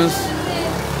friends.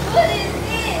 What is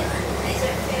this? Is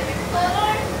your favorite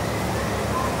color?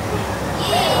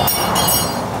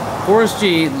 Yeah. Forrest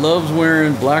G loves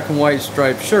wearing black and white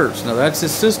striped shirts. Now that's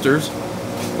his sister's,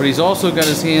 but he's also got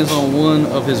his hands on one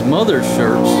of his mother's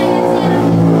shirts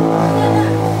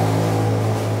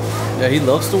that he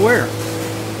loves to wear.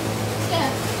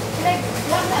 Yeah. Like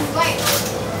black and white.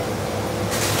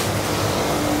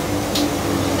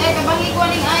 Like abang ikaw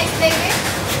ning ice, baby.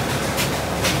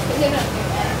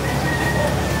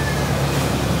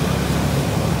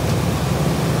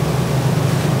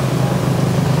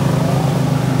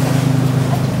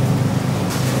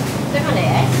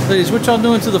 Ladies, what y'all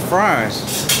doing to the fries?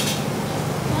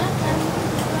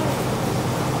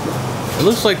 It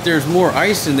looks like there's more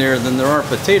ice in there than there are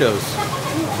potatoes.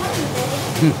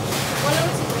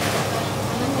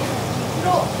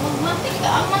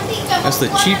 That's the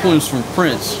cheap ones from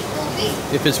Prince.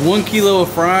 If it's 1 kilo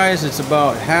of fries, it's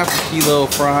about half a kilo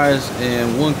of fries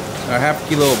and half a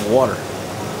kilo of water.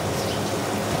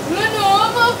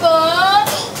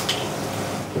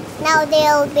 Now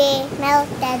they'll be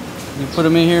melted. You put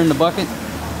them in here in the bucket?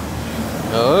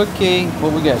 Okay.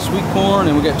 Well, we got sweet corn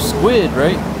and we got squid,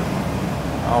 right?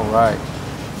 All right.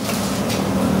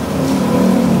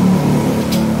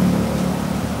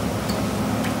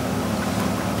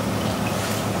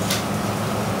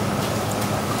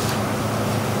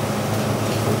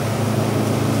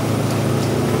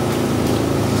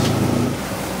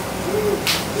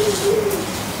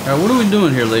 All right, what are we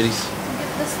doing here, ladies?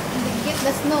 Get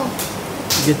the snow.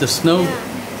 Get the snow?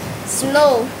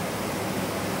 Snow.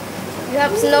 You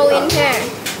have snow in here.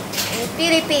 In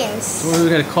Philippines. What do we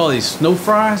gotta call these? Snow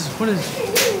fries? What is?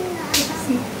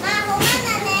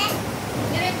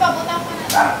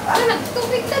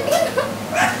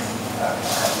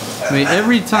 I mean,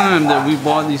 every time that we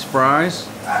bought these fries,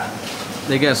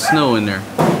 they got snow in there.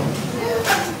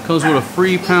 Comes with a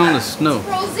free pound of snow.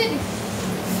 Frozen.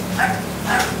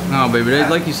 No, baby,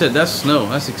 like you said, that's snow.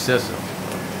 That's excessive.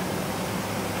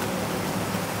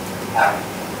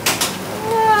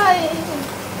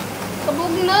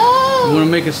 No. You want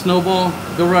to make a snowball?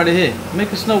 Go right ahead.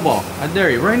 Make a snowball. I dare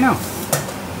you, right now.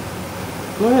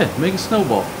 Go ahead, make a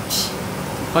snowball.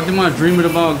 Fatima dreaming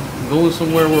about going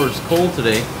somewhere where it's cold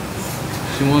today.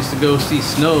 She wants to go see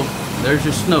snow. There's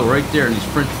your snow right there in these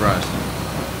French fries.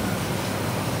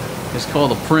 It's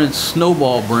called the Prince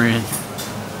Snowball brand.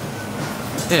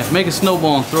 Yeah, make a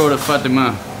snowball and throw it at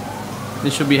Fatima.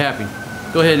 Then she'll be happy.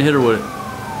 Go ahead and hit her with it.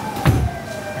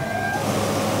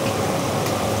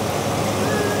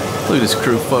 Look at this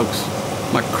crew, folks.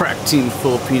 My crack team of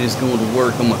Filipinas going to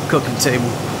work on my cooking table.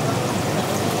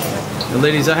 And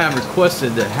ladies, I have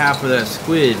requested that half of that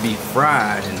squid be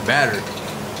fried and battered.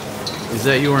 Is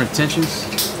that your intentions?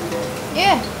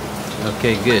 Yeah.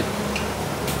 Okay, good.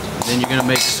 Then you're gonna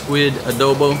make squid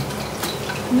adobo.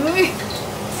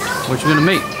 What you gonna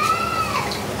make?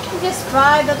 Just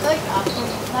fry the like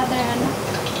another.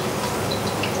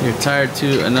 You're tired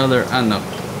to another ano.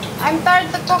 I'm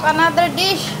tired to cook another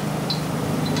dish.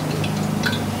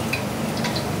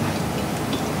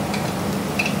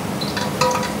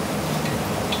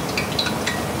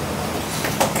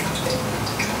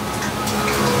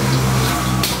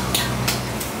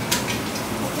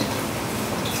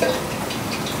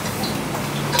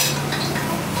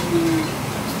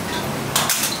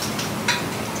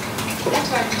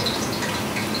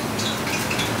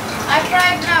 I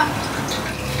fried now.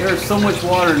 There's so much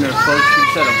water in there, folks. She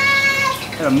just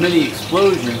had a mini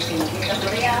explosion.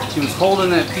 She was holding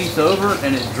that piece over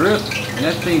and it dripped and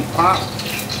that thing popped.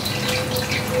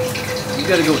 You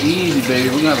gotta go easy, baby.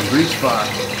 We're gonna have a grease fire.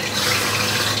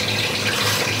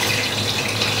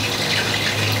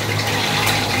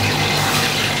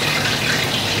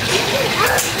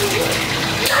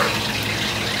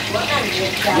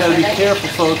 You gotta be careful,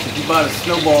 folks, if you buy the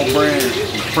Snowball brand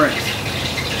from Prince.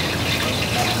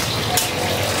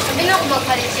 Sabi na ko ba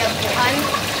pa rin siya bukan?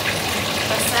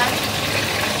 Basta.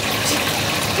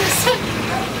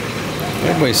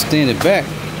 Everybody's standing back.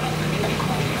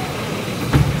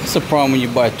 That's the problem when you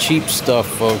buy cheap stuff,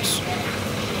 folks.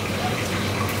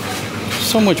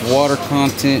 So much water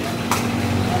content.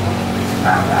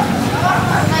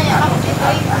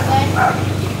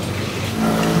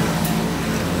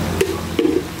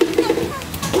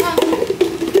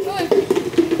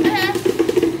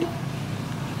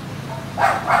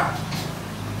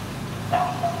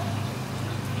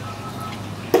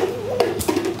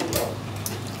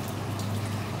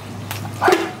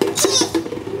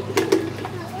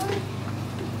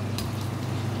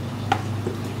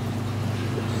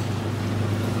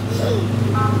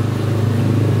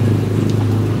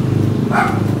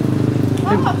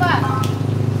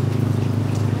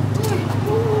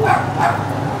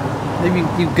 Maybe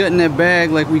you gut in that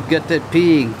bag like we gut that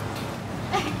pig.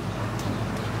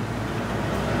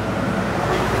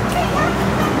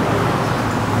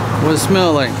 What does it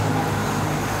smell like?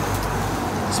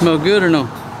 Smell good or no?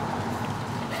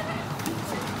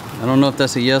 I don't know if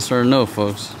that's a yes or a no,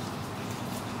 folks.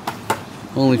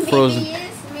 Only frozen. Maybe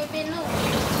yes, maybe no.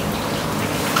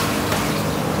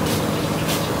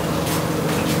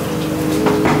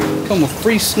 Come with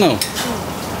free snow.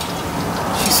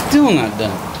 She's still not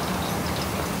done.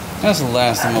 That's the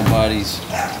last of my body's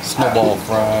snowball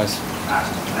fries.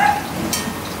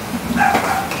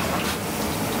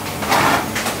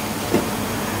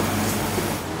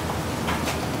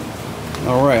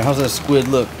 All right, how's that squid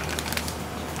look?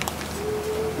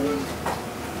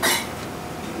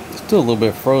 Still a little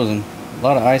bit frozen. A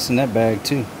lot of ice in that bag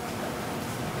too.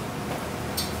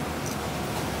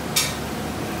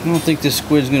 I don't think this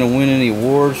squid's gonna win any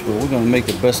awards, but we're gonna make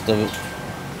the best of it.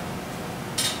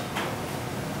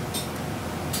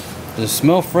 Does it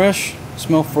smell fresh?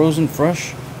 Smell frozen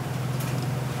fresh?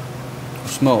 Or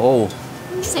smell old?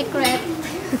 Secret.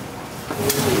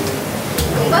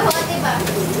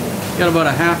 Got about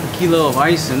a half a kilo of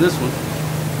ice in this one.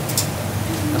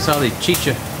 That's how they cheat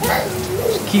you.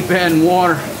 Just keep adding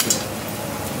water.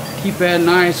 Keep adding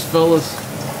ice, fellas.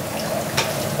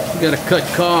 You gotta cut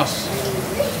costs.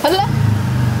 Hala.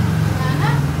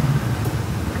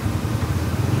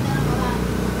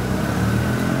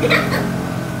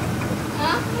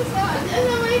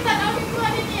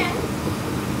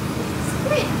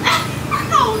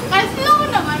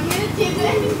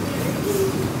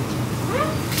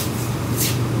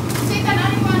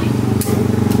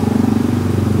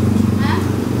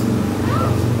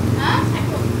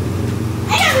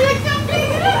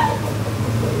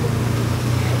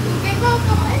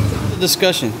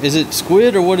 Discussion. Is it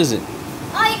squid or what is it?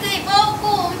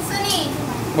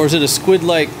 Or is it a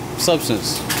squid-like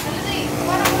substance?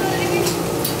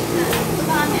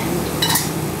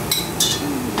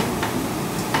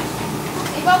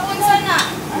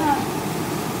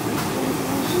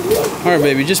 All right,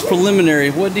 baby, just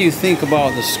preliminary. What do you think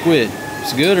about the squid?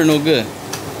 It's good or no good?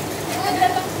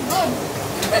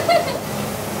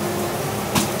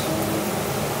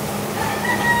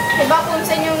 Diba kung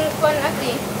sa inyong kwan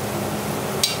ate?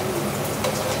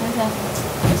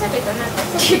 Ano sabi ito natin?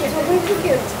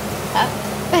 Cute.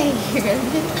 Ay,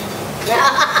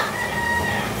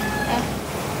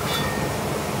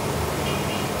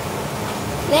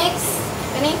 Next.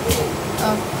 Kani?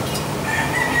 oh.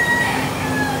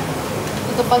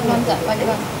 Ito pagmangga,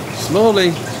 pagmangga.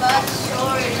 Slowly. But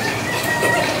short.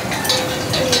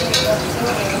 Slowly. But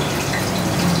slowly.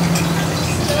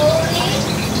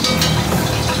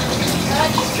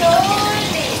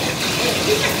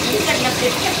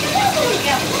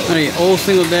 Honey, old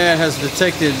single dad has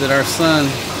detected that our son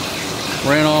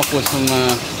ran off with some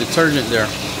detergent there.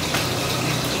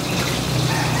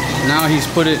 Now he's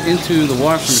put it into the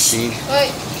washing machine.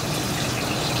 Wait.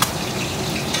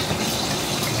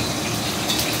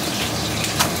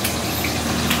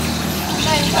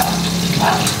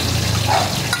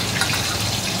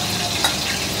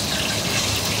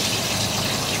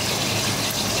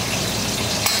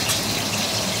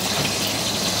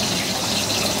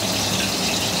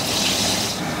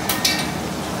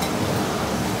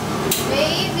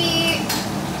 Baby.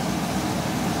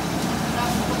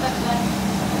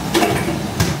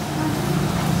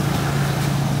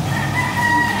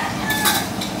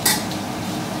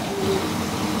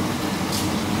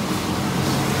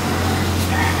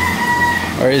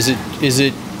 Or is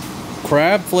it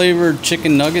crab flavored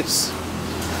chicken nuggets?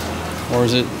 Or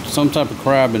is it some type of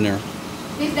crab in there?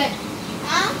 Is that?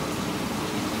 Huh?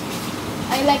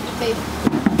 I like the taste.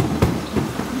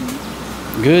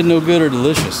 Good, no good, or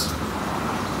delicious?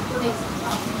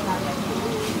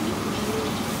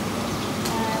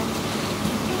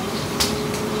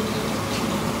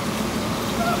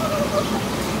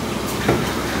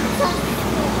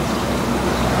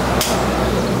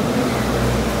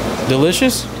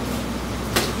 Delicious?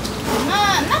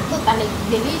 Not totally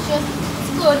delicious.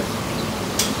 It's good.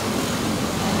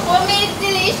 For me, it's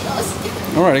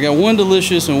delicious. All right, I got one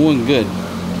delicious and one good.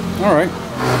 All right.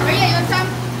 Maria, you want some?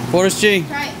 Forrest G.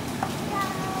 Try.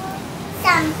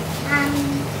 Some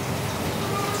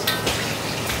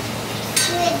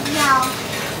squid now.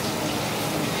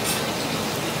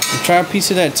 Try a piece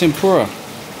of that tempura.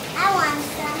 I want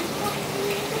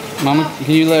some. Mama,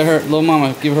 can you let her, little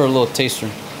mama, give her a little taster?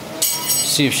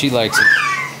 See if she likes it.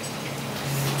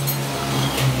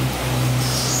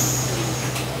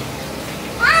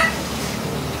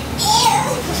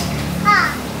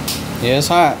 Yeah, it's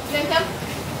hot. You want some?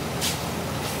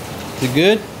 Is it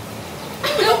good?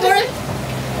 Go for it.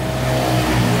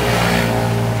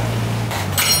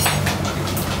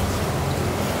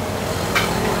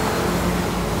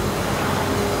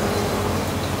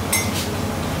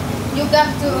 You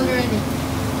got to already.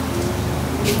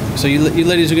 So you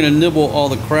ladies are gonna nibble all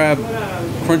the crab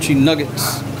crunchy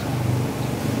nuggets.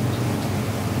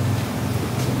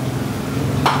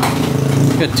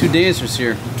 We got 2 dancers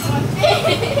here.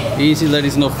 Easy,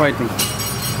 ladies, no fighting.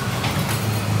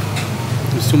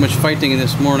 There's too much fighting in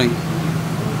this morning.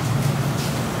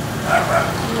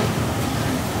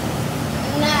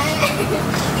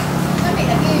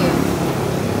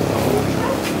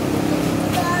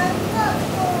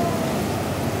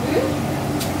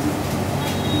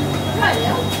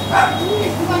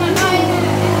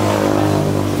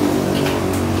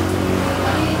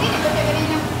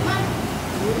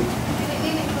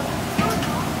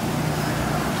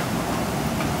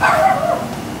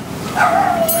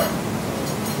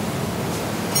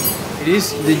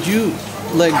 Did you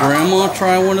let Grandma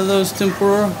try one of those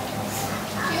tempura?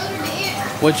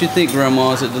 What you think,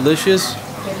 Grandma? Is it delicious?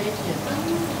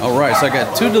 Delicious. All right, so I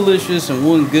got 2 delicious and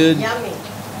 1 good. Yummy.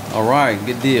 All right,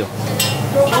 good deal.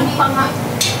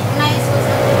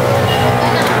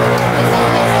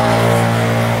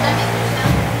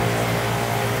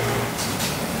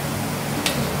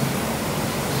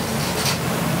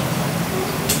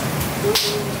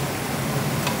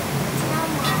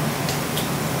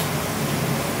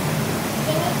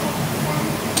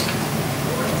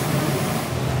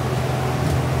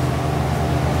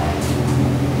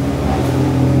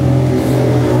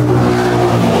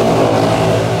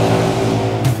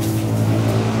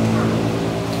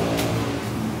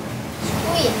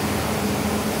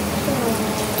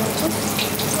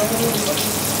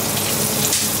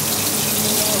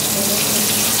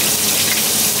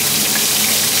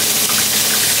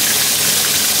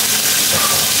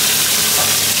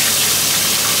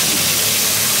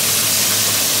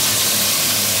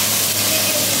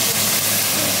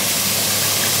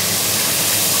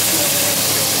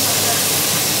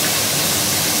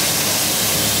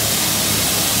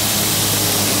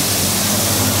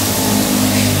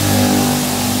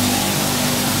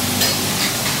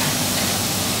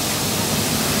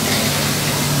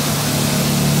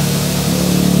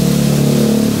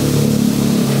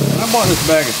 I bought this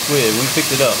bag of squid. We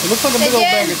picked it up. It looks like a big old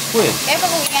bag of squid.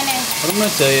 But I'm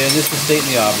going to tell you, and this is stating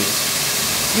the obvious.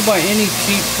 You buy any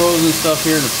cheap frozen stuff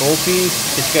here in the Philippines,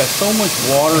 it's got so much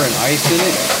water and ice in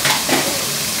it.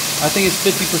 I think it's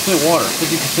 50% water,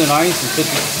 50% ice, and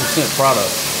 50%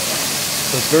 product.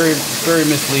 So it's very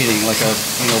misleading, like a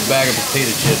bag of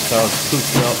potato chips. How it's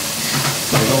scooped up.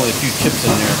 There's only a few chips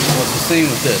in there. Well, it's the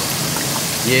same with this.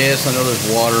 Yes, I know there's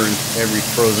water in every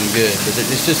frozen good, but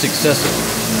it's just excessive.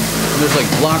 And there's like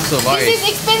blocks of ice. This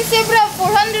is expensive, bro.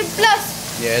 400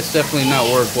 plus. Yeah, it's definitely not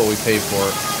worth what we pay for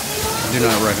it. I do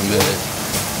not recommend it.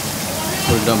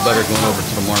 Would have done better going over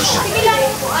to the market.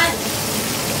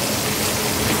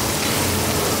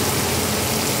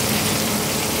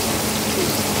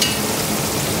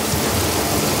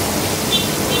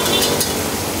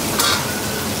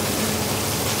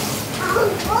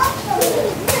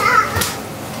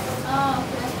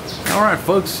 All right,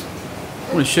 folks.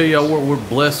 I'm going to show y'all what we're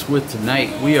blessed with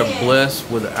tonight. We are blessed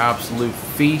with an absolute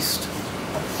feast.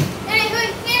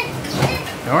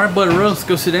 All right, Buddy Rose, let's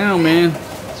go sit down, man.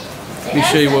 Let me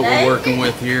show you what we're working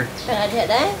with here. I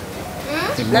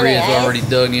think Maria's already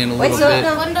dug in a little bit.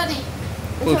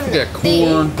 Folks, we got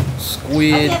corn,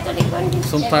 squid,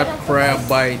 some type of crab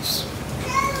bites,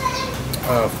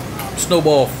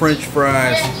 snowball French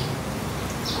fries.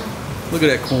 Look at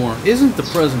that corn. Isn't the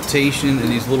presentation in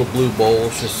these little blue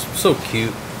bowls just so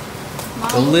cute?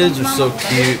 The lids are so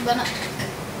cute.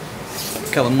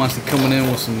 Calamansi coming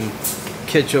in with some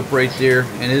ketchup right there,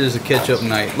 and it is a ketchup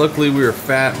night. Luckily we are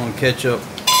fat on ketchup.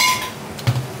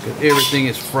 Everything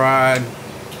is fried.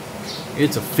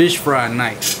 It's a fish fry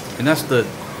night, and that's the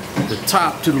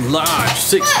top to the large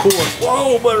 6-course.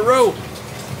 Whoa, Buddy Rowe.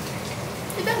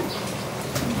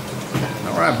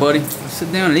 All right, buddy, let's sit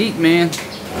down and eat, man.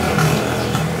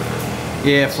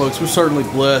 Yeah, folks, we're certainly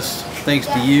blessed. Thanks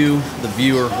to you, the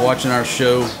viewer, watching our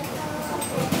show.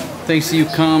 Thanks to you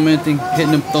commenting,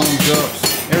 hitting them thumbs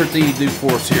ups, everything you do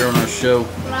for us here on our show.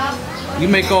 You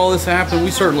make all this happen, we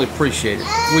certainly appreciate it.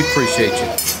 We appreciate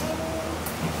you.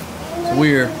 So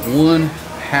we're one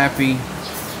happy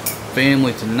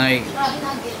family tonight.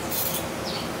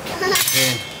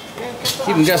 And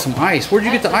even got some ice. Where'd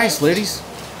you get the ice, ladies?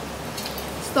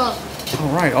 Stop.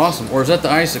 All right, awesome. Or is that the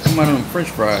ice that come out of them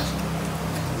French fries?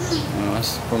 No,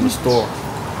 that's from the store.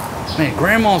 Man,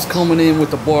 Grandma's coming in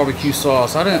with the barbecue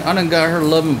sauce. I done got her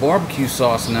loving barbecue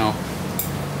sauce now.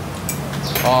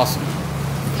 Awesome.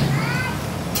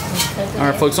 All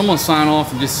right, folks, I'm gonna sign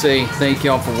off and just say thank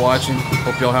y'all for watching.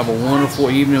 Hope y'all have a wonderful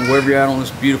evening wherever you're at on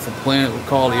this beautiful planet we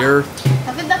call the Earth.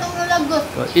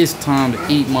 Bagus. But it's time to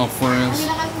eat, my friends.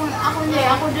 Ako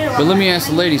there. But let me ask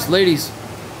the ladies.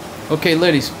 Okay,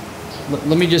 ladies,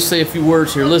 let me just say a few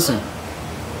words here. Listen,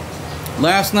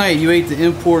 last night you ate the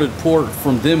imported pork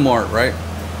from Denmark, right?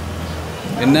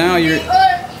 And now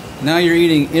you're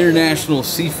eating international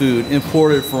seafood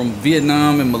imported from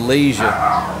Vietnam and Malaysia.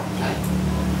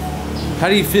 How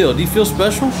do you feel? Do you feel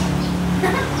special?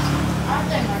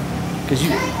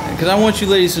 Because I want you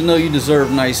ladies to know you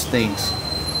deserve nice things.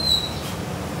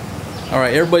 All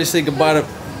right, everybody say goodbye to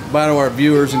our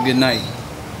viewers and good night.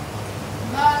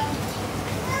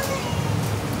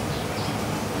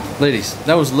 Ladies,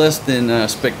 that was less than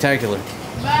spectacular.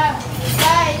 Bye.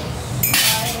 Bye.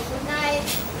 Good night.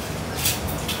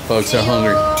 Folks, they're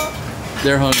hungry.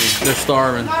 They're hungry. They're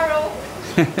starving. Tomorrow.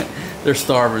 They're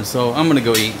starving, so I'm gonna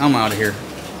go eat. I'm out of here.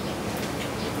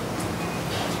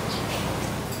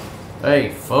 Hey,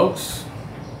 folks.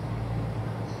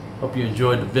 Hope you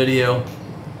enjoyed the video.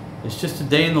 It's just a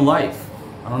day in the life.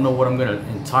 I don't know what I'm gonna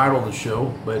entitle the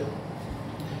show, but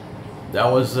that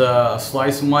was a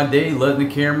slice of my day, letting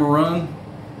the camera run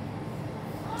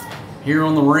here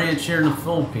on the ranch here in the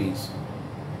Philippines.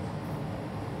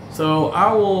 So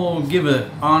I will give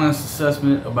an honest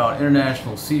assessment about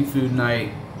International Seafood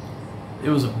Night. It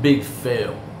was a big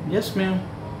fail. Yes, ma'am.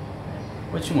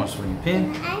 What you want, sweetie?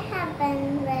 Pen? I have a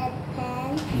red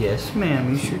pen. Yes,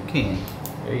 ma'am. You sure can.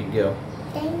 There you go.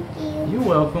 Thank you. You're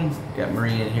welcome. Got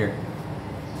Marie in here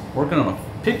working on a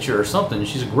picture or something.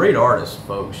 She's a great artist,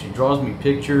 folks. She draws me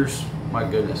pictures. My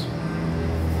goodness.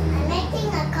 I'm making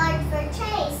a card for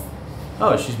Chase.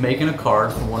 Oh, she's making a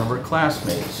card for one of her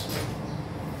classmates.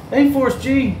 Hey, Forrest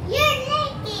G. You're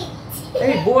naked.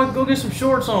 Hey, boy, go get some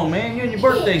shorts on, man. You in your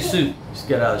birthday suit. Just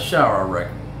got out of the shower, I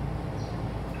reckon.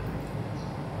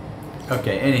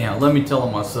 Okay, anyhow, let me tell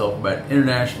myself about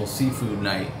International Seafood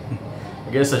Night.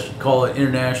 I guess I should call it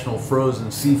International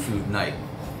Frozen Seafood Night.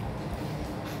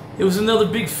 It was another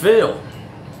big fail.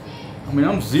 I mean,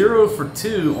 I'm 0 for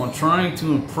 2 on trying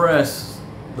to impress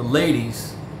the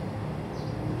ladies,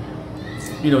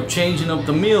 you know, changing up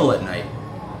the meal at night.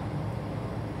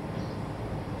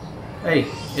 Hey,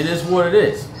 it is what it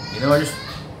is. You know, I just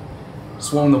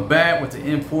swung the bat with the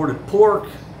imported pork.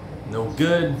 No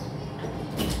good.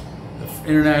 The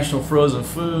international frozen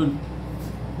food.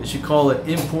 They should call it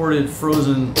imported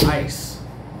frozen ice.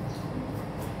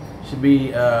 Should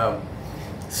be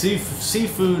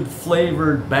seafood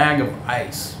flavored bag of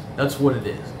ice. That's what it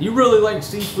is. You really like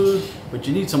seafood, but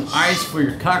you need some ice for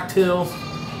your cocktails.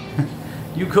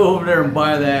 You go over there and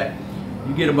buy that.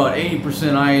 You get about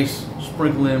 80% ice,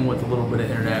 sprinkle in with a little bit of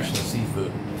international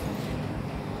seafood.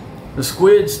 The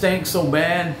squid stank so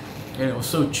bad, and it was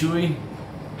so chewy.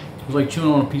 It was like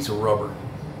chewing on a piece of rubber.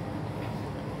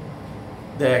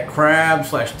 That crab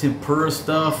 / tempura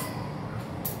stuff,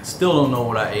 still don't know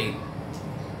what I ate.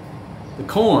 The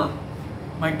corn,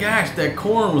 my gosh, that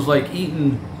corn was like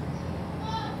eating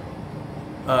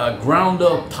ground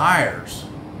up tires.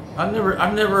 I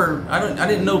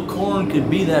didn't know corn could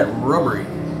be that rubbery,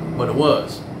 but it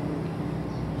was.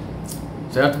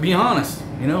 So I have to be honest,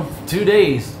 you know, for 2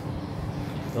 days,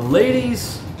 the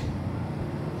ladies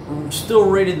still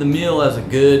rated the meal as a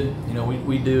good. You know,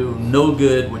 we do no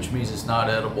good, which means it's not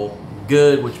edible.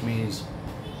 Good, which means,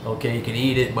 okay, you can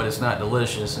eat it, but it's not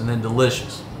delicious. And then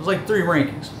delicious. It was like 3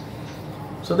 rankings.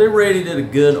 So they rated it a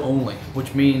good only,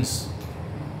 which means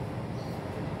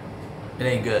it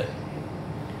ain't good.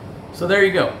 So there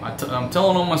you go. I'm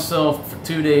telling on myself for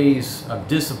 2 days. I've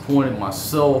disappointed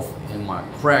myself and my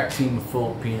crack team of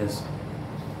Filipinas.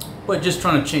 But just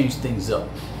trying to change things up.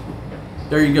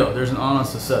 There you go. There's an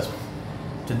honest assessment.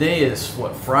 Today is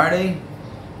what, Friday?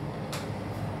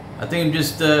 I think I'm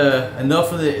just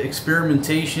enough of the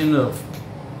experimentation of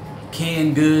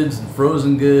canned goods and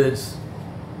frozen goods.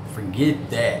 Forget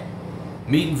that.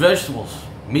 Meat and vegetables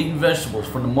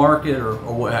from the market or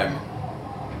what have you.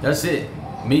 That's it.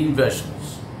 Meat and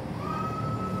vegetables.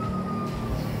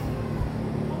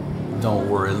 Don't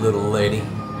worry, little lady.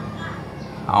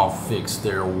 I'll fix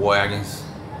their wagons.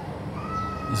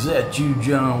 Is that you,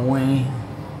 John Wayne?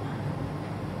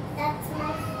 That's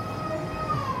my...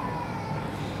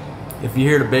 If you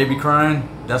hear the baby crying,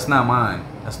 that's not mine.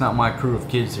 That's not my crew of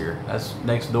kids here. That's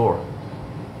next door.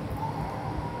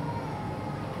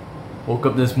 Woke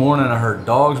up this morning, I heard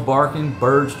dogs barking,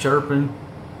 birds chirping,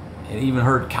 and even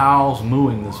heard cows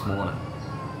mooing this morning.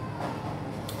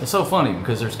 It's so funny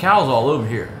because there's cows all over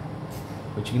here,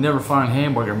 but you can never find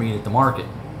hamburger meat at the market.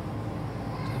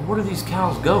 Where do these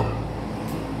cows go?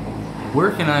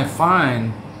 Where can I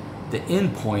find the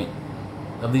end point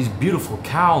of these beautiful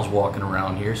cows walking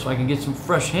around here so I can get some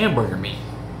fresh hamburger meat?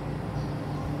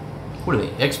 What do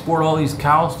they export all these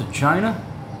cows to China?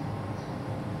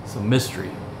 It's a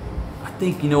mystery. I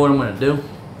think you know what I'm gonna do?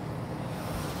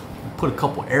 Put a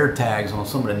couple air tags on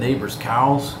some of the neighbors'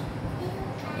 cows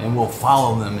and we'll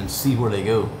follow them and see where they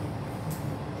go.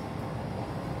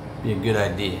 Be a good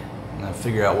idea. And I'll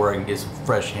figure out where I can get some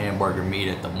fresh hamburger meat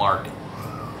at the market.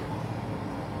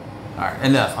 Alright,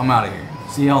 enough. I'm out of here.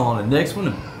 See y'all on the next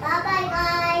one. Bye bye,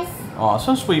 guys. Oh,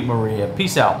 so sweet, Maria.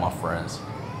 Peace out, my friends.